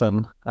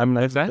 Wisconsin. I'm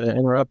going to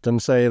interrupt and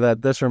say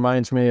that this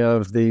reminds me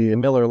of the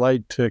Miller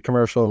Lite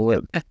commercial.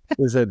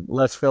 Is it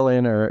less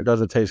filling or does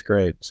it taste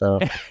great? So,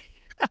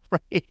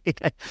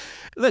 right.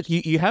 Look,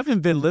 you haven't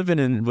been living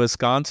in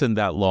Wisconsin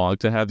that long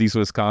to have these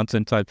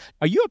Wisconsin type.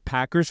 Are you a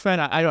Packers fan?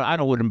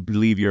 I wouldn't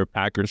believe you're a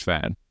Packers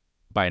fan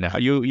by now.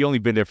 You only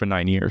been there for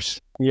 9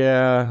 years.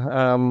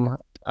 Yeah.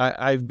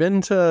 I've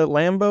been to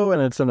Lambeau and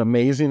it's an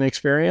amazing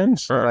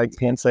experience. But I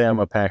can't say I'm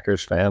a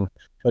Packers fan,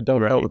 but don't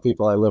tell the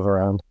people I live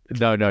around.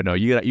 No.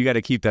 You got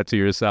to keep that to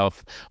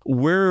yourself.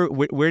 Where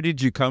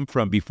did you come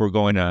from before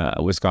going to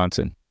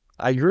Wisconsin?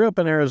 I grew up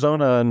in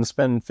Arizona and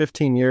spent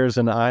 15 years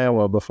in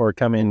Iowa before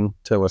coming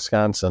to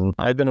Wisconsin.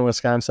 I've been in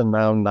Wisconsin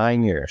now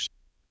 9 years.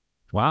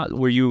 Wow.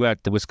 Were you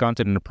at the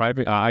Wisconsin in a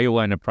private,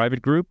 Iowa in a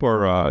private group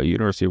or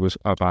University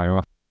of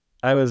Iowa?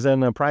 I was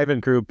in a private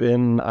group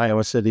in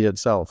Iowa City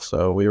itself,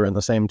 so we were in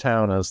the same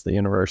town as the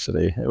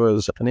university. It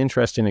was an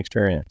interesting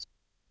experience.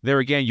 There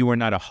again, you were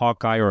not a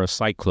Hawkeye or a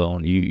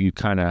Cyclone. You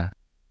kind of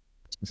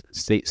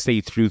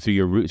stayed through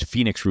your roots,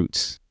 Phoenix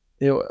roots.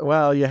 You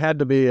had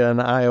to be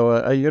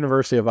a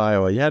University of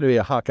Iowa. You had to be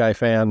a Hawkeye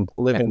fan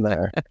living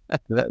there.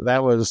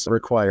 that was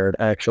required,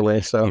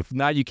 actually. So if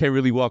not, you can't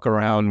really walk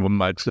around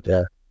much.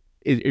 Yeah.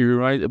 It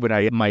reminds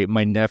when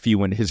my nephew,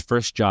 when his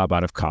first job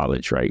out of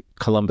college, right?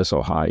 Columbus,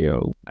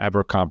 Ohio,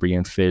 Abercrombie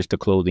and Fitch, the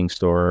clothing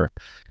store.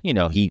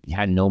 He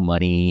had no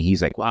money.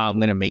 He's like, wow, I'm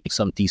going to make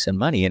some decent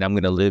money and I'm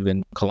going to live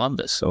in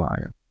Columbus,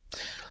 Ohio.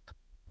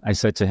 I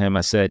said to him,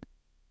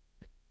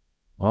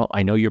 well,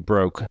 I know you're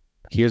broke.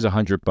 Here's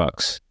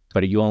 $100,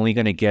 but you're only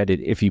going to get it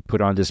if you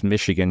put on this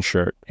Michigan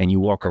shirt and you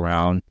walk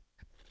around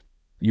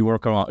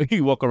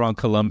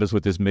Columbus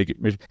with this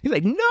Michigan. He's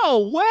like,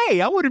 no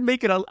way! I wouldn't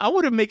make it out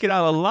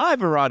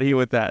alive around here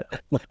with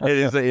that.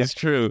 It's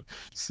true.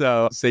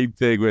 So same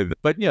thing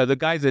but the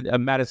guys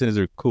at Madison is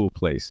a cool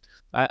place.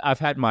 I've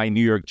had my New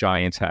York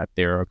Giants hat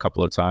there a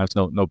couple of times.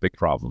 No big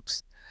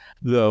problems.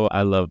 Though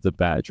I love the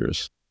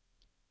Badgers.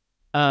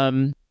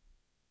 How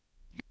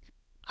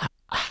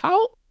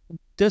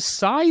does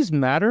size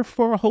matter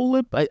for a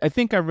HoLEP? I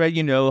think I read,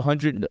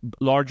 100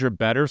 larger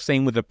better,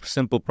 same with a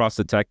simple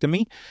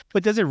prostatectomy.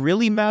 But does it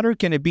really matter?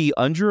 Can it be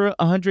under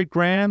 100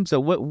 grams? Or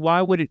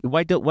why would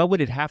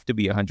it have to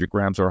be 100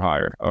 grams or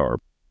higher or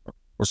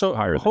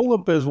higher?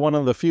 HoLEP is one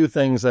of the few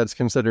things that's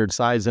considered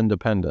size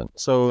independent.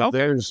 So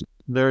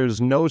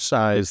there's no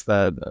size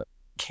that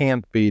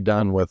can't be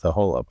done with a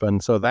HoLEP.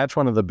 And so that's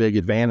one of the big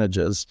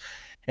advantages.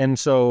 And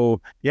so,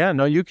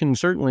 you can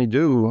certainly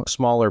do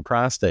smaller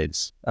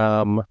prostates.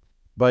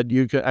 But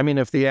you could,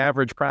 if the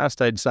average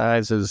prostate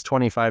size is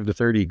 25 to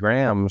 30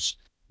 grams,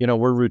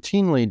 we're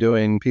routinely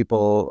doing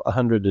people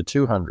 100 to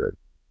 200.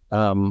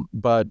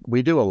 But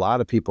we do a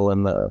lot of people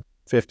in the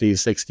 50s,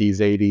 60s,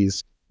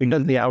 80s,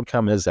 because the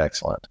outcome is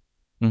excellent.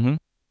 Mm-hmm.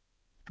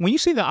 When you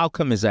say the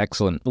outcome is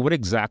excellent, what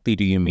exactly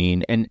do you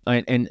mean? And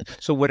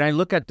so when I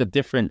look at the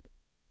different,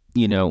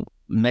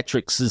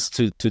 metrics is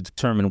to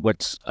determine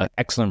what's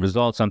excellent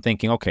results, I'm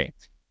thinking, okay,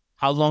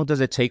 how long does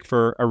it take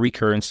for a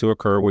recurrence to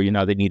occur where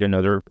they need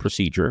another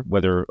procedure,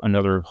 whether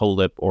another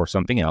HoLEP or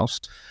something else?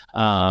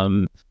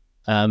 In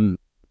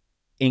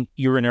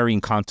urinary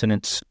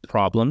incontinence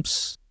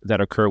problems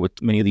that occur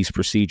with many of these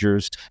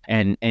procedures,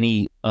 and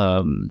any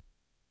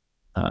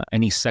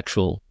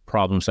sexual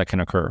problems that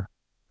can occur.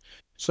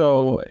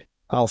 So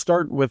I'll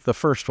start with the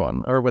first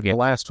one, or with the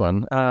last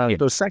one.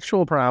 Those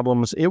sexual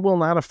problems, it will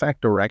not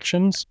affect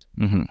erections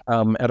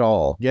at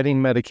all. Getting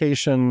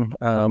medication,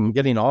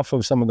 getting off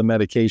of some of the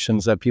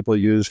medications that people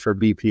use for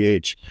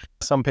BPH.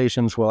 Some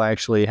patients will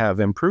actually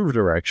have improved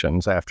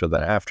erections after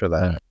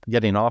that,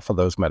 getting off of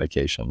those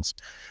medications.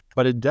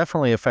 But it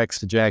definitely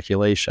affects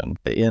ejaculation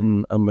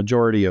in a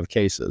majority of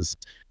cases.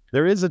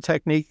 There is a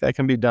technique that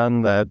can be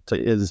done that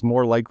is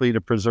more likely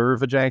to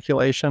preserve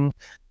ejaculation,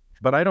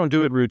 but I don't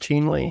do it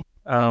routinely.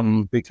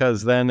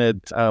 Because then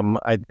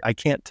I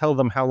can't tell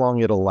them how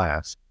long it'll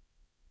last.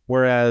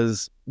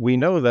 Whereas we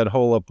know that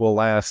HoLEP will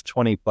last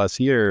 20 plus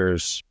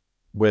years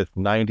with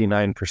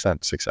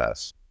 99%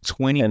 success.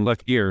 20 plus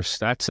years.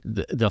 That's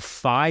the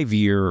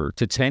 5-year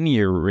to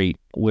 10-year rate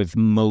with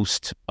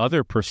most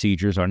other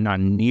procedures are not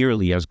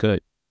nearly as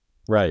good.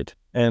 Right.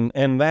 And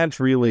that's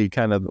really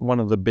kind of one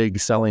of the big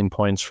selling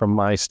points from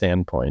my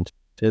standpoint,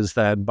 is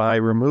that by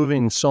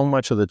removing so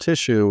much of the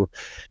tissue,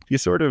 you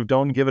sort of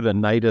don't give it a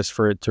nidus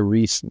for it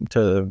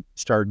to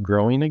start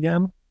growing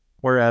again.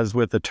 Whereas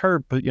with the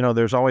TURP,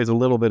 there's always a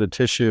little bit of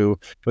tissue.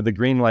 With the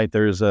green light,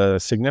 there's a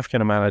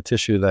significant amount of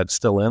tissue that's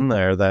still in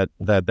there that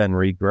then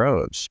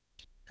regrows.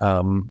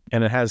 And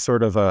it has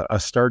sort of a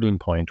starting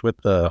point. With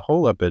the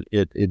HoLEP,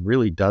 it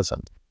really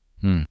doesn't.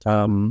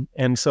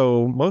 And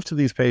so most of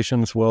these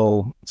patients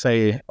will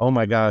say, oh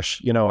my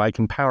gosh, I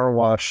can power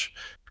wash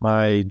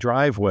my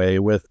driveway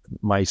with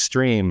my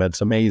stream.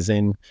 It's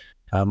amazing.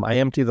 I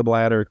empty the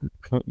bladder,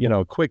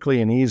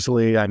 quickly and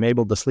easily. I'm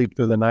able to sleep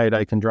through the night.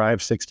 I can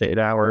drive 6 to 8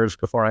 hours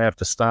before I have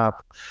to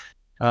stop.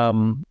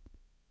 And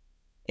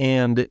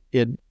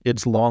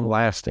it's long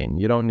lasting.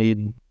 You don't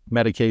need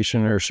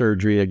medication or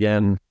surgery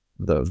again,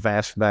 the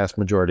vast, vast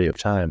majority of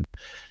time.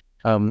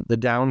 The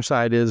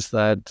downside is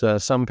that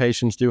some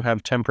patients do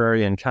have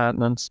temporary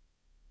incontinence,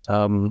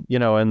 and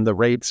the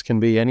rates can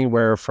be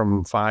anywhere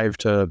from 5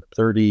 to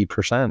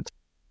 30%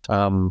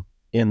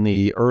 in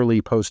the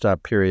early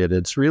post-op period.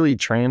 It's really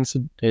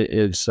transient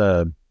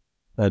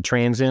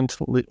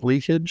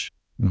leakage.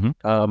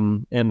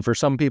 And for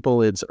some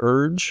people, it's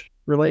urge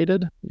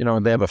related.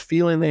 They have a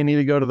feeling they need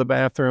to go to the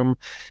bathroom,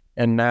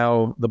 and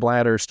now the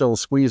bladder still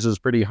squeezes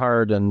pretty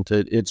hard, and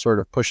it sort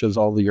of pushes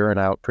all the urine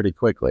out pretty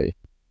quickly.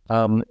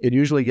 It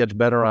usually gets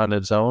better on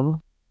its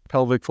own.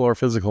 Pelvic floor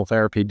physical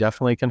therapy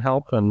definitely can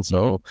help. And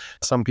so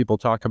some people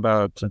talk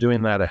about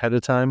doing that ahead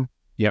of time.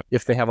 Yep.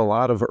 If they have a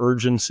lot of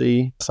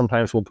urgency,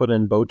 sometimes we'll put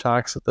in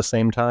Botox at the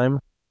same time.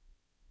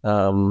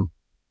 Can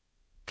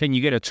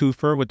you get a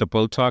twofer with the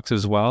Botox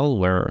as well,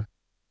 where,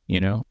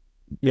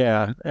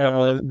 Yeah.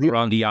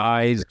 around the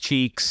eyes,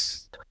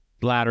 cheeks,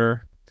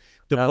 bladder?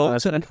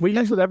 We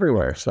use it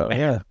everywhere. So,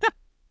 yeah.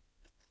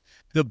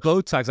 The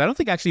Botox, I don't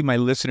think actually my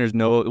listeners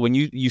know when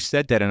you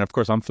said that, and of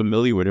course I'm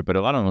familiar with it, but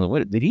a lot of them,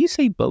 what did he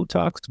say?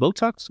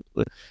 Botox?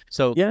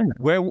 So yeah,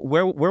 where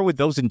would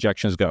those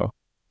injections go?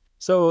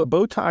 So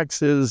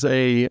Botox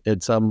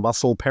it's a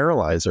muscle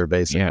paralyzer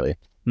basically.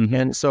 Yeah.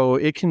 And so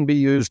it can be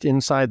used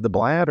inside the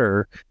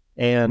bladder.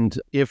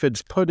 And if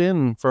it's put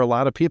in for a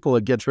lot of people,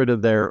 it gets rid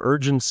of their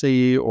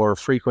urgency or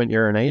frequent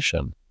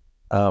urination.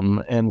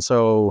 And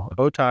so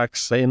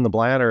Botox in the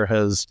bladder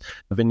has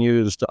been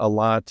used a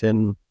lot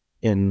in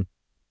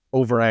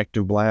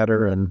overactive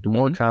bladder, and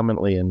more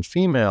commonly in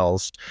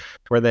females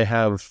where they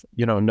have,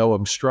 no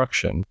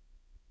obstruction.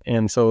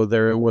 And so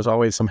there was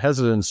always some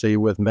hesitancy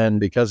with men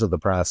because of the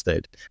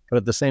prostate. But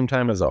at the same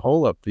time, as a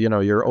HoLEP,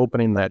 you're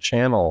opening that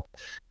channel.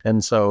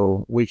 And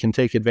so we can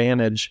take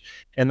advantage,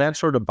 and that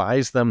sort of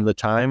buys them the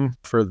time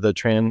for the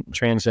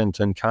transient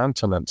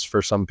incontinence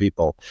for some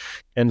people.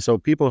 And so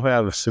people who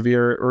have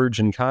severe urge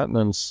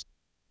incontinence,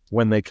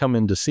 when they come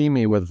in to see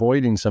me with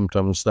voiding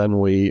symptoms, then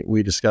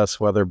we discuss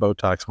whether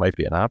Botox might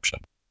be an option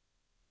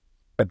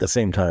at the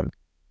same time.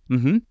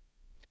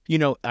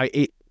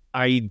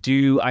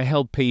 I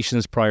help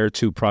patients prior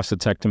to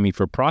prostatectomy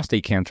for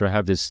prostate cancer. I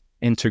have this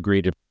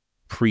integrated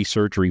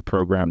pre-surgery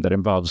program that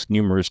involves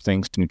numerous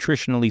things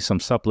nutritionally, some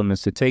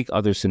supplements to take,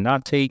 others to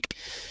not take,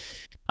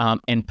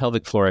 and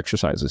pelvic floor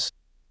exercises.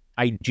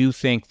 I do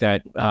think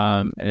that,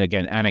 and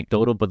again,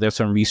 anecdotal, but there's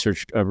some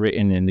research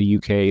written in the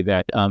UK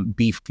that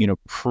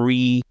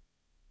pre-Kegel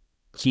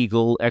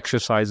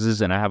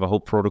exercises, and I have a whole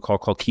protocol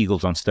called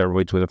Kegels on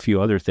steroids with a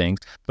few other things.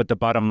 But the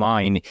bottom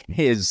line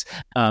is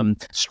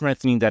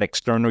strengthening that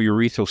external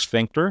urethral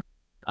sphincter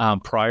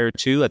prior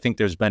to. I think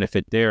there's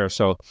benefit there.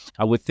 So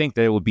I would think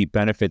that it would be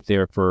benefit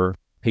there for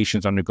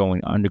patients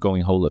undergoing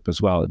HoLEP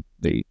as well.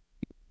 They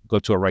go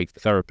to a right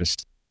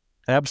therapist.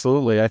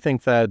 Absolutely. I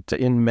think that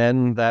in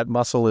men, that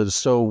muscle is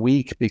so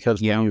weak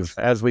because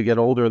as we get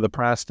older, the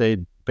prostate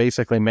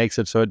basically makes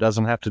it so it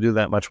doesn't have to do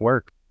that much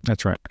work.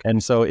 That's right.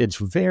 And so it's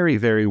very,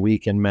 very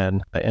weak in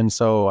men. And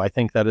so I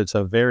think that it's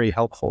a very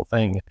helpful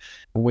thing.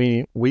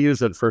 We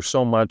use it for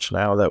so much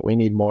now that we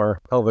need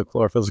more pelvic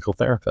floor physical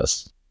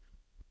therapists.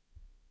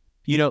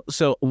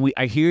 So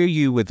I hear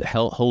you with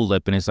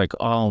HoLEP, and it's like,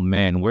 oh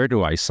man, where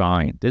do I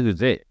sign?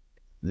 This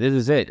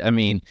is it. I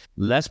mean,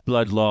 less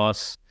blood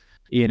loss,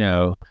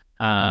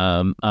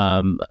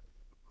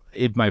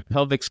 if my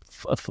pelvic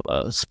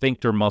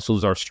sphincter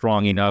muscles are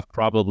strong enough,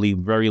 probably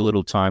very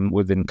little time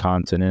with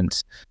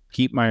incontinence,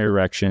 keep my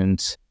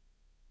erections.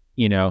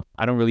 I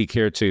don't really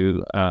care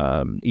to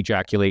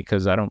ejaculate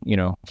because I don't,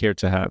 care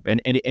to have,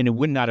 and it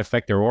would not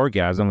affect their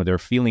orgasm or their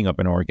feeling of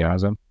an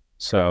orgasm.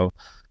 So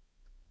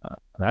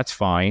that's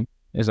fine.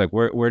 It's like,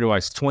 where do I,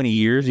 20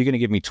 years? You're going to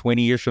give me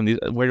 20 years from these?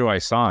 Where do I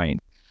sign?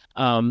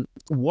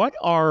 What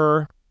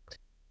are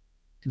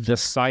the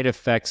side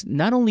effects,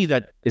 not only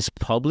that is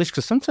published,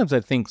 because sometimes I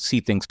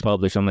see things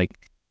published, I'm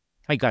like,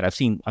 my God, I've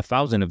seen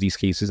 1,000 of these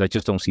cases. I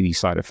just don't see these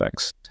side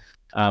effects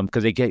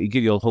because they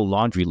give you a whole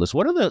laundry list.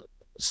 What are the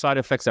side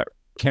effects that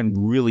can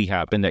really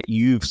happen that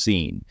you've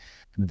seen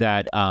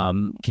that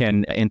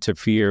can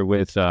interfere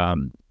with a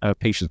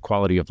patient's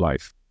quality of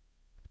life?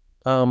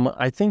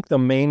 I think the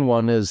main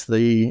one is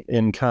the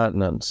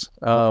incontinence.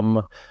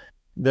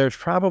 There's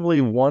probably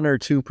 1 or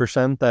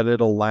 2% that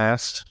it'll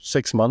last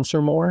 6 months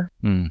or more.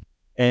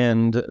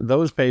 And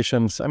those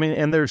patients,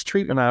 and there's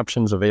treatment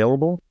options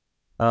available.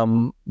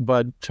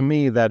 But to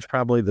me, that's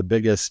probably the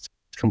biggest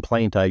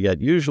complaint I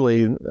get.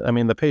 Usually,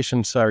 the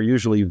patients are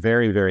usually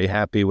very, very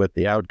happy with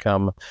the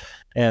outcome.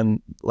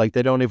 And like,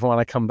 they don't even want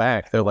to come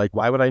back. They're like,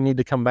 why would I need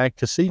to come back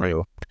to see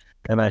you?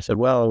 And I said,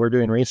 well, we're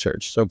doing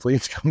research, so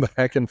please come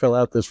back and fill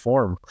out this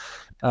form.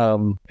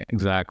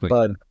 Exactly.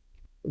 But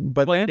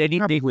well, they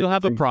still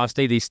have a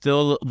prostate. They're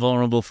still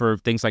vulnerable for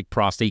things like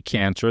prostate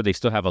cancer. They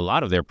still have a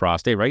lot of their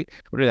prostate, right?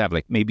 What do they have?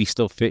 Like maybe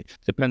still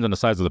depends on the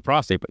size of the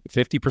prostate, but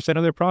 50%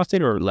 of their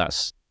prostate or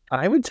less?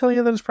 I would tell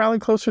you that it's probably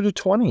closer to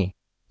 20.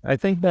 I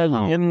think that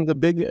in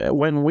the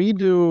when we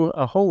do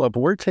a HoLEP,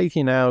 we're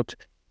taking out,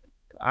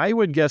 I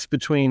would guess,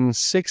 between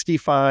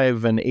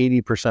 65 and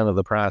 80% of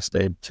the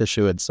prostate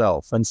tissue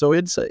itself. And so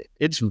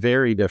it's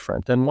very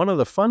different. And one of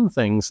the fun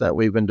things that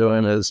we've been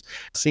doing is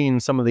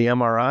seeing some of the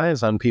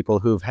MRIs on people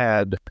who've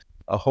had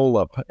a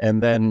HoLEP.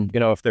 And then,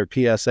 if their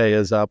PSA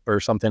is up or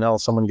something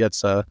else, someone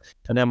gets an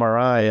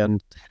MRI.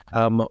 And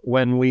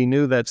when we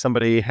knew that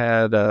somebody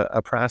had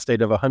a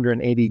prostate of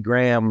 180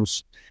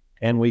 grams,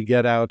 and we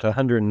get out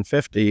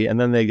 150, and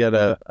then they get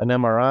an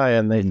MRI,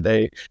 and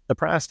the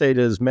prostate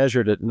is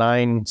measured at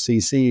 9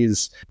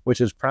 cc's,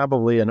 which is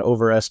probably an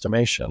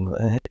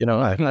overestimation.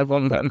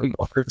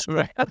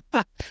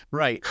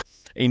 Right.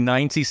 A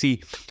 9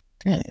 cc.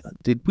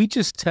 Did we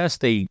just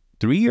test a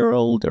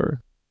 3-year-old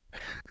or?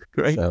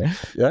 Right. So,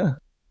 yeah.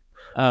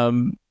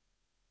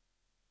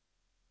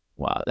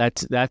 Wow.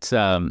 That's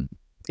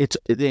it's,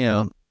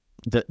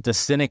 the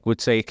cynic would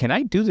say, can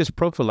I do this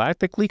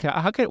prophylactically?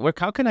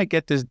 How can I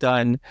get this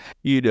done,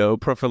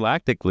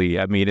 prophylactically?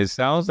 I mean, it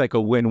sounds like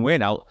a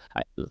win-win.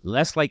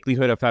 Less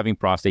likelihood of having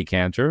prostate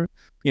cancer,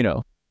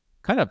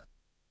 kind of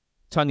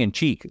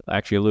tongue-in-cheek,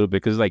 actually, a little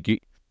bit, because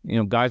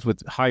guys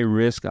with high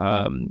risk,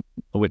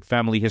 with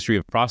family history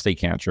of prostate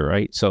cancer,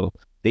 right? So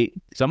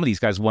some of these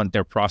guys want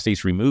their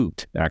prostates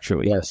removed,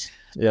 actually. Yes.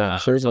 Yeah,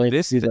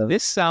 certainly. So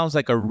this sounds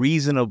like a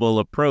reasonable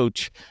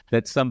approach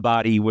that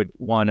somebody would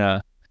want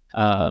to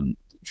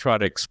try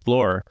to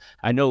explore.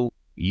 I know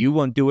you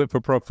won't do it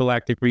for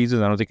prophylactic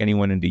reasons. I don't think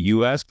anyone in the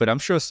U.S., but I'm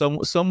sure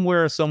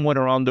somewhere, someone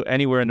around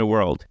anywhere in the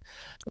world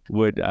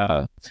would.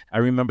 I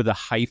remember the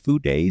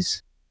HIFU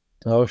days.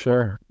 Oh,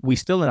 sure. We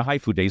still in the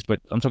HIFU days, but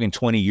I'm talking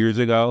 20 years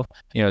ago.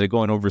 They're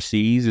going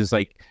overseas. It's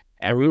like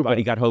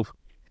everybody got HIFU.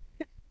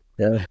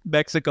 Yeah.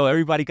 Mexico,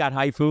 everybody got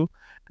HIFU.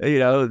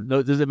 No,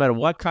 doesn't matter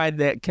what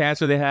kind of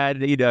cancer they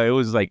had. It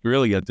was like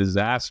really a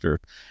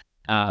disaster.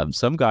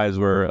 Some guys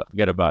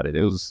forget about it.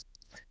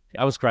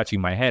 I was scratching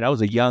my head. I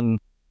was a young,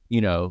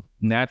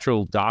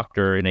 natural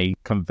doctor in a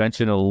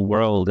conventional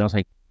world. And I was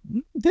like,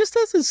 this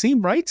doesn't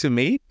seem right to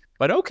me,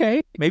 but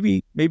okay,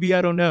 maybe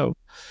I don't know.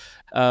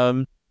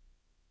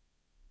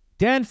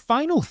 Dan,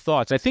 final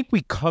thoughts. I think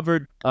we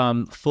covered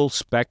full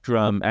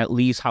spectrum, at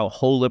least how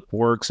HoLEP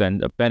works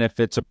and the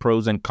benefits of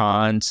pros and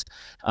cons,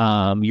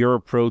 your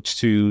approach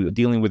to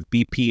dealing with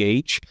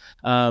BPH.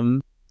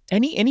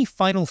 Any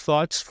final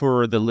thoughts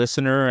for the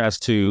listener as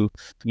to,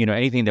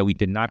 anything that we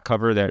did not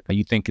cover that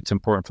you think it's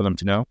important for them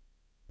to know?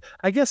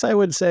 I guess I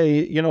would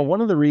say, one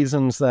of the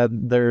reasons that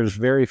there's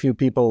very few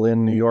people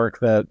in New York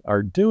that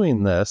are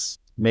doing this,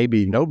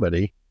 maybe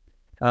nobody.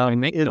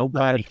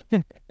 Nobody.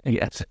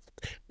 Yes.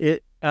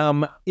 It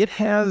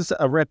has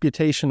a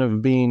reputation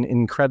of being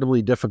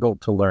incredibly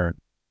difficult to learn.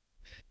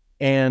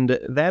 And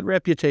that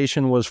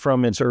reputation was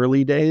from its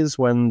early days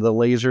when the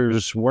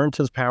lasers weren't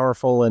as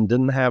powerful and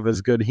didn't have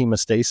as good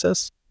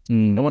hemostasis.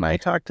 And when I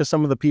talked to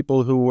some of the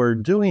people who were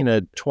doing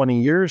it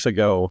 20 years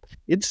ago,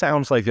 it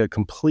sounds like a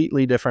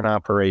completely different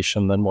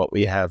operation than what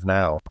we have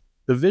now.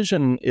 The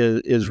vision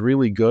is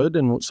really good,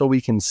 and so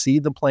we can see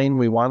the plane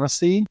we want to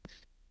see.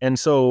 And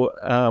so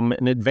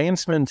an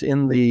advancement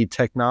in the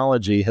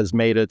technology has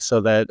made it so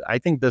that I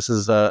think this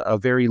is a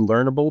very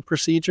learnable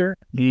procedure.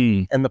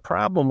 And the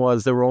problem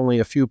was there were only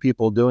a few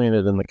people doing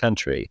it in the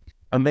country.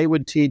 And they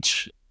would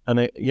teach,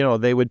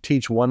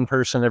 one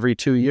person every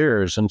 2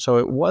 years. And so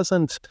it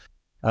wasn't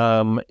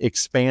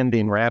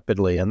expanding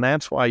rapidly. And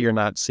that's why you're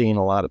not seeing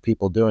a lot of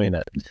people doing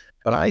it.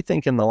 But I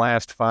think in the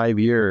last 5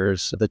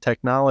 years, the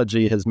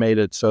technology has made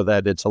it so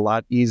that it's a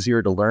lot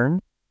easier to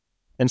learn.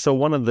 And so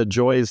one of the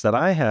joys that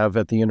I have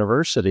at the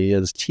university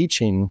is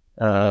teaching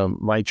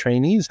my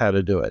trainees how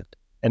to do it.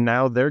 And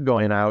now they're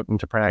going out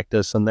into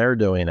practice and they're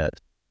doing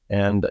it.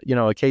 And,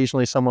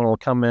 occasionally someone will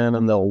come in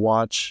and they'll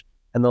watch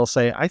and they'll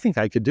say, I think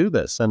I could do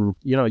this. And,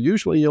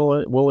 usually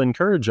we'll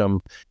encourage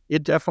them.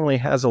 It definitely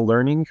has a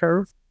learning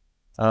curve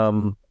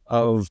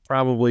of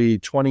probably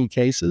 20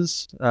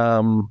 cases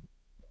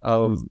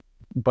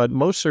but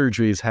most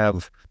surgeries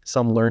have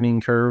some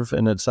learning curve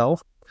in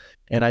itself.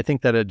 And I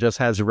think that it just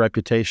has a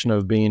reputation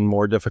of being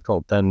more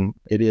difficult than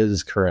it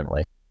is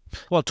currently.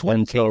 Well,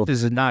 20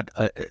 cases is not,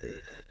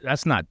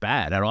 that's not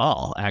bad at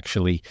all,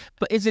 actually.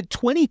 But is it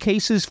 20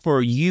 cases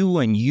for you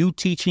and you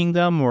teaching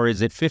them, or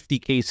is it 50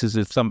 cases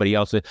if somebody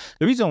else? The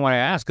reason why I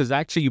ask is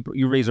actually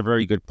you raise a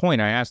very good point.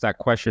 I ask that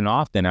question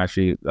often,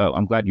 actually.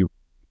 I'm glad you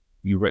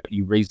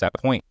raised that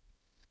point.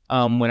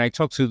 When I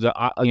talk to the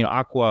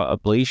aqua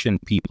ablation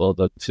people,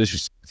 the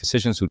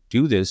physicians who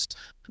do this,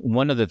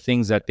 one of the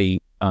things that they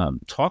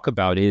talk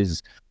about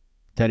is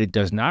that it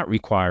does not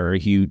require a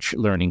huge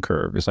learning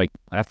curve. It's like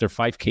after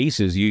 5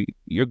 cases,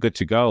 you're good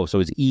to go. So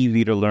it's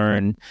easy to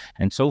learn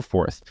and so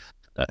forth.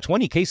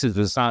 20 cases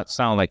does not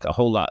sound like a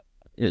whole lot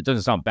it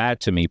doesn't sound bad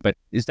to me, but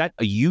is that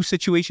a you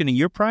situation in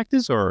your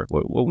practice or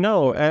what?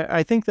 No,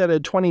 I think that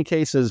in 20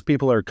 cases,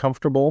 people are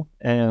comfortable.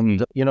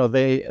 And,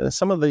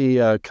 some of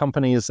the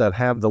companies that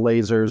have the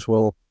lasers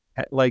will,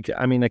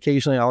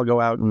 occasionally I'll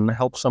go out and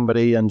help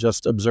somebody and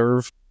just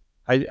observe.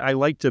 I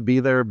like to be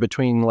there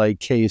between like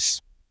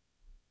case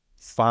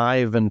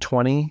 5 and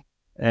 20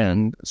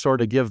 and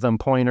sort of give them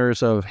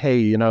pointers of, hey,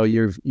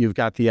 you've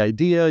got the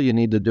idea, you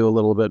need to do a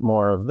little bit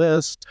more of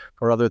this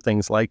or other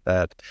things like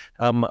that.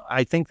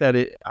 I think that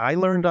I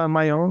learned on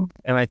my own,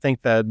 and I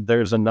think that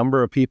there's a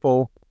number of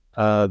people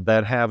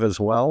that have as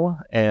well.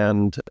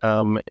 And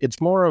it's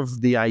more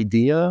of the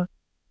idea.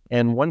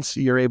 And once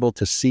you're able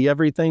to see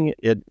everything,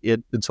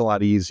 it's a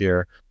lot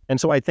easier. And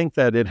so I think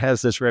that it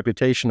has this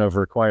reputation of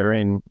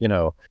requiring,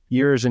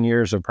 years and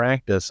years of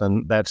practice,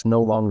 and that's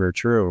no longer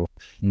true.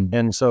 Mm-hmm.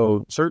 And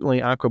so certainly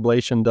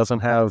aquablation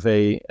doesn't have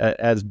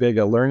as big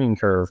a learning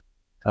curve,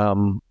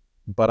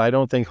 but I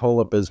don't think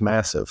HoLEP is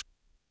massive.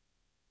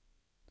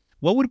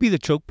 What would be the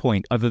choke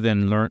point other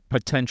than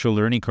potential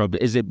learning curve?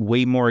 Is it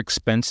way more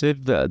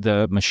expensive,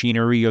 the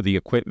machinery or the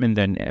equipment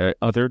than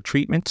other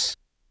treatments?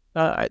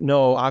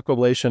 No,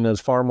 aquablation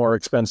is far more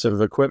expensive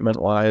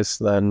equipment-wise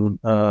than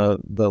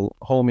the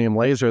holmium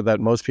laser that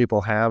most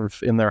people have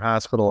in their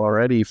hospital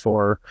already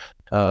for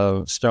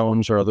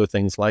stones or other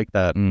things like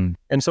that. Mm.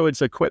 And so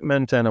it's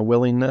equipment and a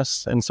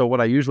willingness. And so what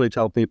I usually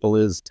tell people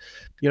is,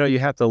 you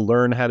have to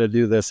learn how to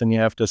do this, and you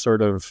have to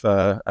sort of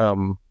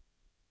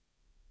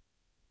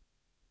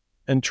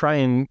and try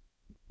and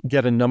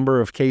get a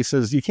number of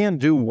cases. You can't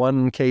do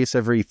one case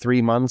every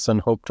 3 months and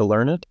hope to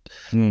learn it.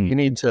 You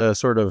need to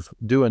sort of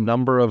do a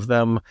number of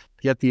them,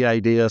 get the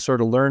idea,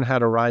 sort of learn how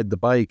to ride the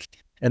bike,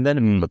 and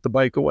then put the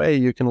bike away.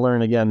 You can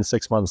learn again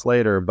 6 months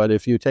later. But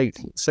if you take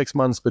 6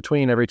 months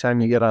between every time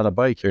you get on a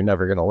bike, you're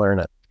never going to learn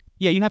it.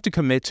 Yeah, you have to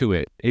commit to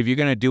it. If you're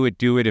going to do it,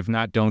 do it. If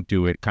not, don't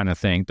do it, kind of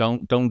thing.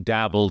 Don't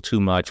dabble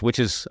too much, which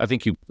is, I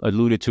think you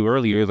alluded to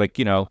earlier, like,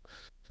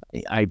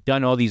 I've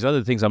done all these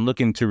other things. I'm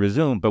looking to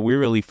resume, but we're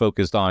really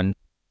focused on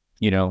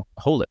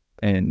HoLEP.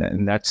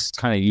 And that's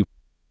kind of,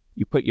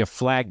 you put your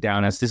flag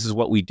down as this is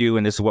what we do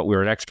and this is what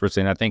we're experts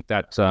in. I think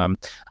that,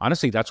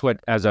 honestly, that's what,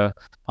 as a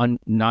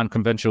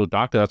non-conventional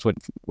doctor, that's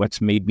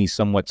what's made me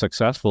somewhat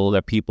successful,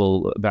 that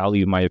people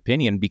value my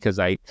opinion, because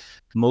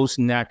most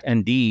NAC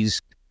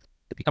NDs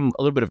become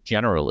a little bit of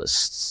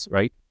generalists,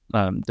 right?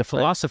 The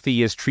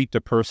philosophy is treat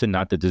the person,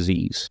 not the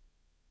disease,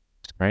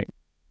 right?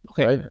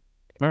 Okay. Right.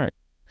 All right.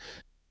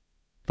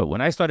 But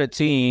when I started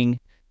seeing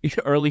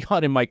early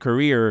on in my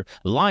career,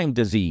 Lyme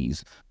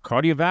disease,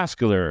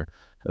 cardiovascular,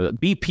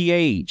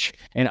 BPH,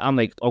 and I'm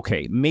like,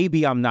 okay,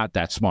 maybe I'm not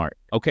that smart.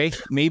 Okay,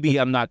 maybe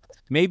I'm not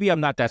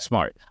that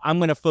smart. I'm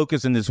going to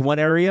focus in this one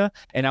area,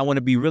 and I want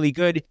to be really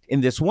good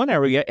in this one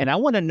area, and I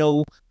want to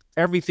know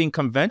everything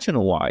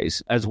conventional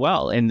wise as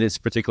well in this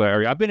particular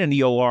area. I've been in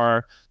the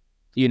OR,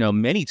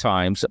 many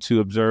times to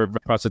observe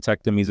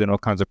prostatectomies and all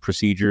kinds of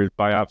procedures,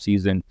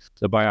 biopsies in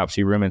the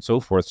biopsy room and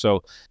so forth.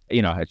 So,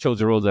 I chose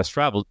the road less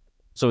traveled.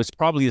 So it's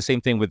probably the same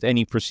thing with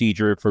any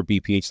procedure for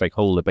BPH like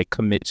HoLEP. I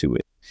commit to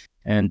it.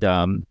 And,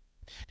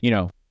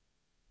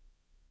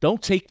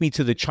 don't take me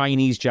to the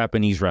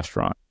Chinese-Japanese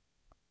restaurant.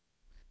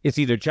 It's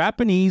either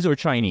Japanese or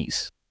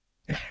Chinese,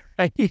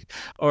 right?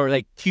 Or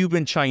like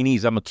Cuban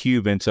Chinese. I'm a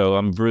Cuban, so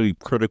I'm really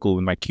critical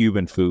with my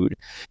Cuban food.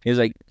 It's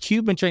like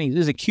Cuban Chinese.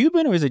 Is it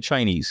Cuban or is it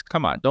Chinese?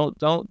 Come on,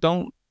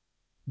 don't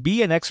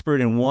be an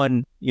expert in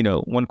one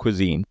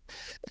cuisine.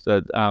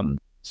 So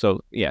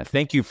yeah,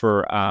 thank you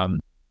for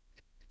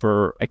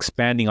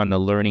expanding on the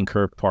learning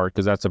curve part,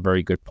 because that's a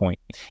very good point.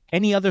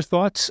 Any other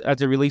thoughts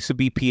as it relates to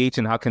BPH,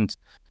 and how can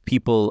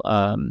people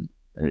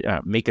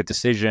make a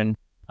decision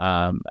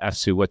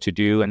as to what to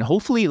do? And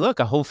hopefully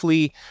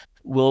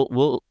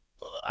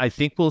I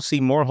think we'll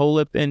see more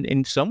HoLEP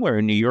in somewhere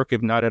in New York,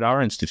 if not at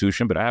our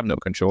institution, but I have no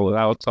control.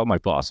 I'll tell my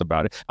boss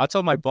about it. I'll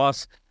tell my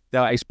boss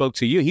that I spoke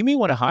to you. He may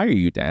want to hire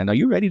you, Dan. Are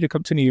you ready to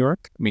come to New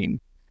York? I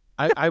mean,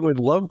 I would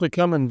love to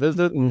come and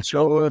visit and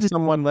show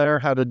someone there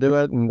how to do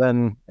it, and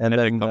then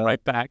come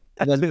right back.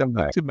 And then come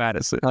back to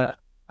Madison.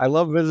 I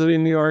love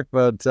visiting New York,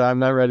 but I'm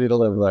not ready to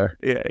live there.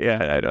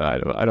 Yeah.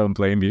 I don't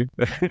blame you.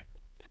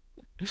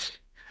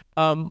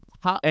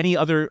 Any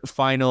other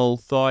final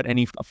thought?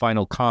 Any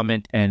final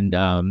comment? And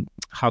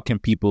how can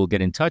people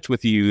get in touch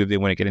with you if they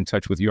want to get in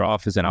touch with your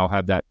office? And I'll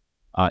have that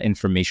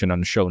information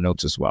on the show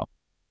notes as well.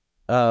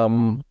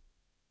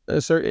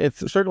 It's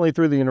certainly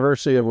through the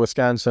University of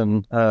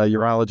Wisconsin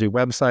urology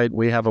website.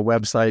 We have a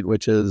website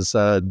which is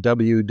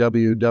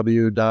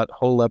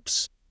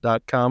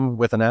www.holeps.com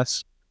with an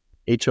S,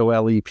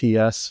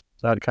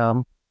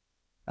 HOLEPS.com.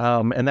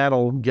 And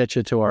that'll get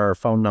you to our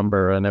phone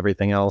number and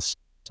everything else.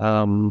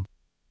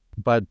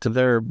 But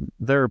there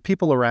are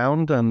people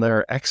around, and there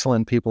are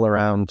excellent people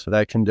around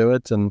that can do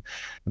it, and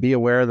be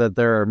aware that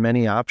there are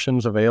many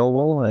options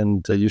available,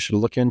 and you should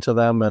look into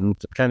them and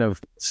kind of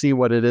see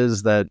what it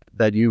is that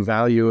you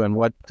value, and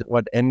what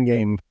end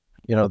game,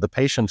 the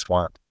patients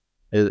want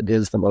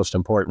is the most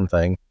important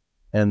thing.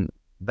 And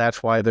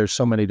that's why there's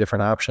so many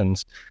different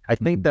options. I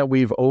think that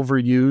we've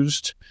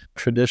overused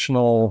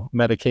traditional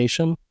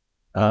medication,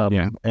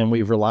 and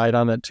we've relied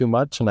on it too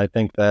much. And I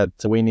think that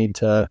we need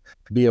to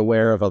be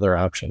aware of other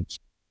options.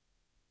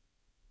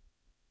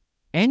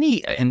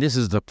 And this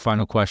is the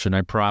final question,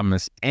 I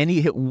promise.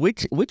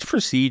 Which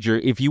procedure,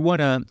 if you want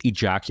to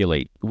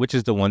ejaculate, which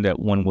is the one that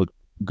one would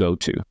go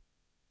to?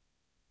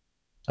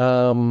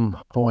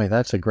 Boy,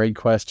 that's a great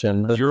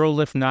question.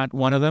 UroLift not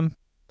one of them?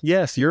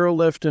 Yes,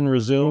 UroLift and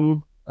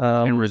Resume.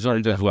 And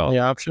Resume as well. The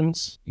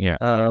options. Yeah.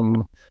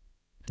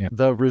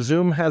 The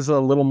Resume has a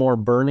little more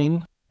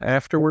burning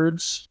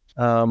afterwards,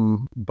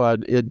 but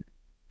it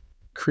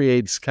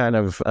creates kind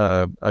of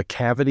a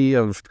cavity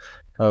of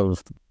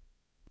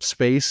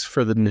space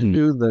for the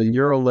tissue. The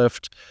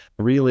UroLift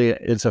really,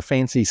 it's a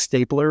fancy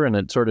stapler, and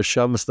it sort of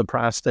shoves the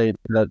prostate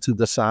to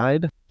the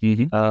side.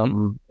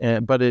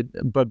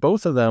 But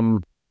both of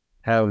them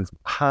have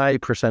high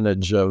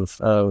percentage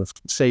of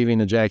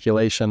saving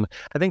ejaculation.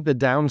 I think the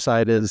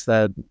downside is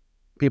that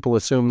people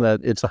assume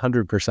that it's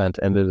 100%,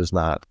 and it is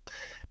not.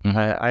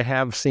 I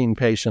have seen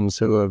patients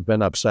who have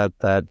been upset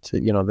that,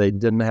 they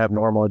didn't have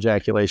normal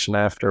ejaculation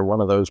after one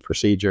of those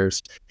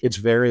procedures. It's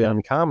very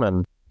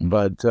uncommon,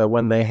 but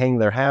when they hang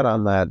their hat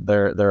on that,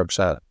 they're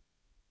upset.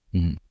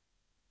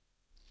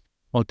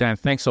 Well, Dan,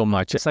 thanks so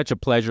much. It's such a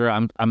pleasure.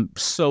 I'm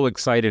so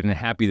excited and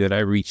happy that I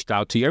reached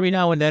out to you. Every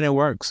now and then it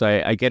works.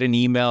 I get an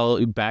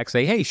email back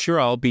say, "Hey, sure,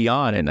 I'll be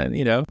on," and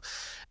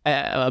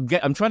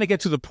I'm trying to get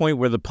to the point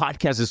where the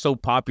podcast is so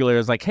popular.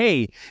 It's like,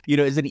 hey,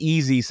 it's an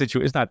easy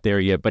situation. It's not there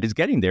yet, but it's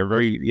getting there.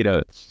 Very,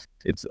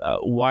 it's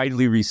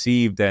widely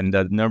received, and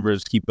the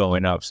numbers keep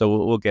going up.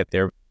 So we'll get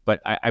there.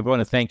 But I want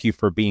to thank you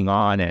for being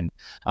on, and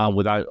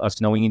without us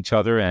knowing each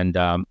other, and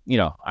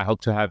I hope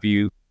to have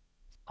you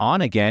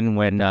on again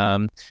when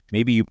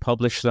maybe you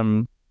publish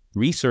some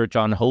research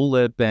on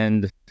HoLEP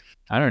and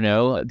I don't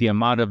know the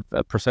amount of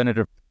percentage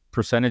of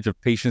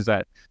patients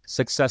that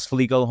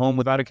successfully go home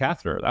without a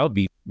catheter. That would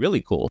be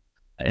really cool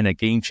and a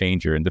game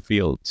changer in the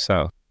field.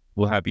 So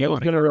we'll have you.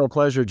 It's been a real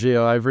pleasure,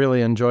 Gio. I've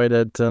really enjoyed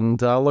it,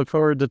 and I'll look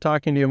forward to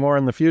talking to you more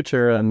in the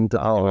future, and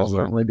I'll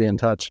certainly be in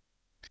touch.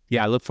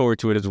 Yeah, I look forward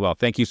to it as well.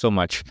 Thank you so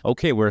much.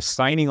 Okay, we're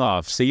signing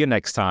off. See you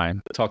next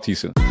time. Talk to you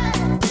soon.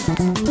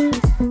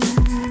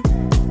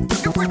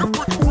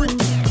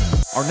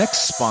 Our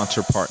next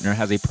sponsor partner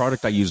has a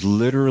product I use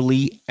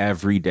literally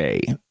every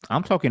day.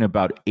 I'm talking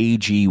about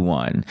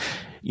AG1.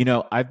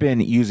 I've been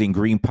using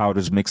green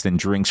powders mixed in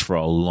drinks for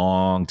a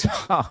long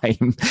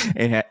time,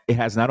 and it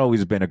has not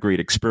always been a great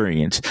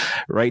experience,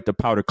 right? The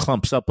powder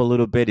clumps up a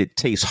little bit. It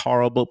tastes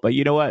horrible, but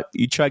you know what?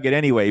 You chug it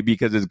anyway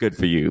because it's good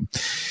for you.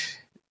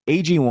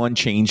 AG1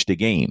 changed the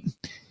game.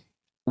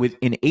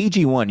 In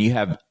AG1, you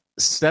have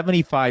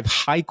 75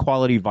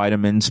 high-quality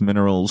vitamins,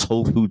 minerals,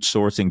 whole food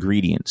source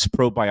ingredients,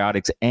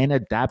 probiotics, and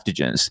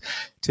adaptogens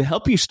to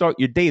help you start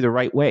your day the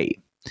right way.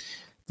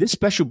 This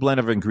special blend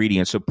of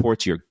ingredients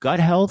supports your gut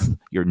health,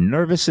 your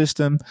nervous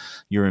system,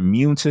 your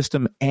immune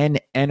system, and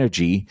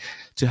energy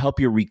to help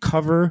you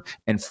recover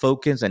and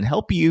focus and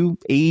help you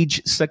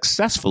age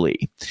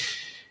successfully.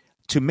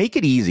 To make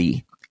it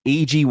easy,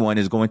 AG1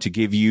 is going to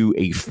give you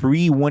a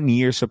free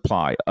 1-year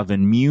supply of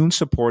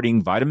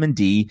immune-supporting vitamin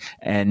D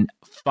and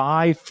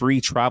 5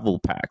 free travel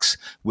packs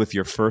with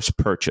your first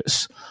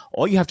purchase.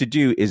 All you have to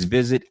do is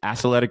visit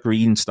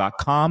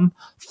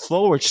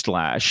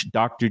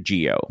athleticgreens.com/Dr.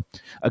 Gio.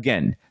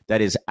 Again,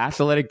 that is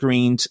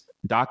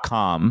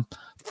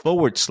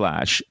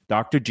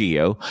athleticgreens.com/Dr.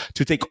 Gio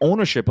to take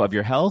ownership of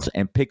your health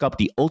and pick up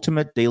the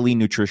ultimate daily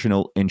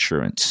nutritional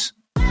insurance.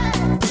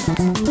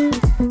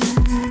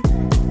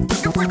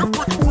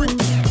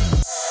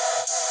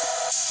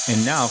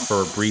 And now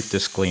for a brief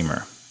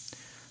disclaimer.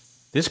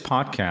 This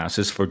podcast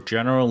is for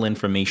general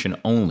information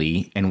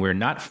only, and we're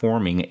not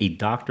forming a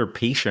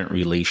doctor-patient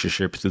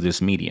relationship through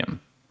this medium.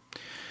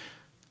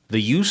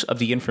 The use of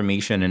the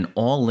information and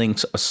all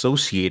links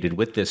associated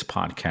with this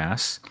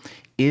podcast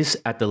is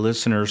at the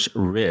listener's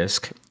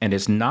risk and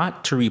is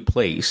not to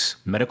replace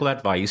medical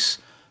advice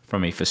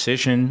from a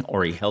physician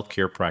or a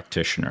healthcare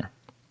practitioner.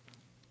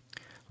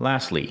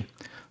 Lastly,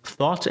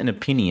 thoughts and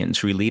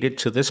opinions related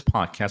to this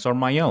podcast are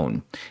my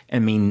own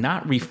and may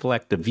not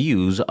reflect the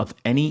views of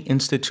any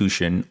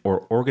institution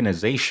or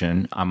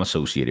organization I'm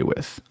associated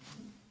with.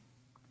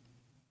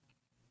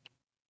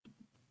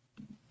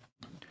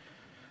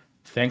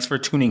 Thanks for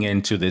tuning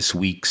in to this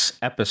week's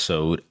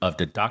episode of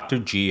the Dr.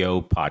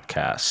 Gio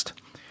podcast.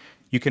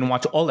 You can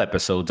watch all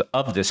episodes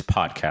of this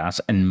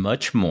podcast and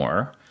much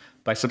more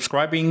by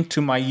subscribing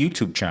to my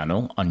YouTube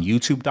channel on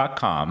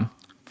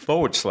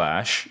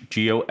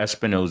youtube.com/Gio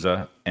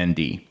Espinoza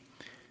ND.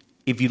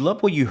 If you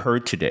love what you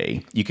heard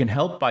today, you can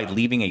help by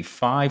leaving a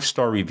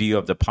 5-star review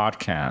of the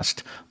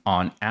podcast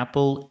on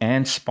Apple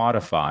and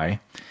Spotify,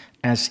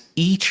 as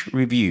each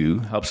review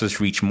helps us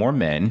reach more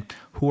men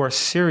who are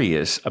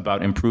serious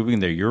about improving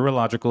their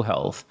urological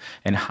health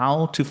and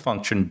how to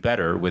function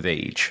better with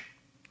age.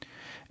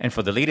 And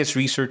for the latest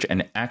research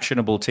and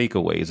actionable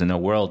takeaways in the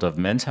world of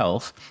men's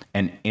health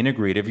and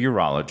integrative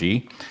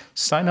urology,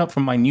 sign up for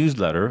my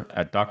newsletter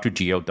at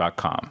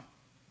drgio.com.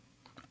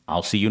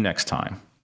 I'll see you next time.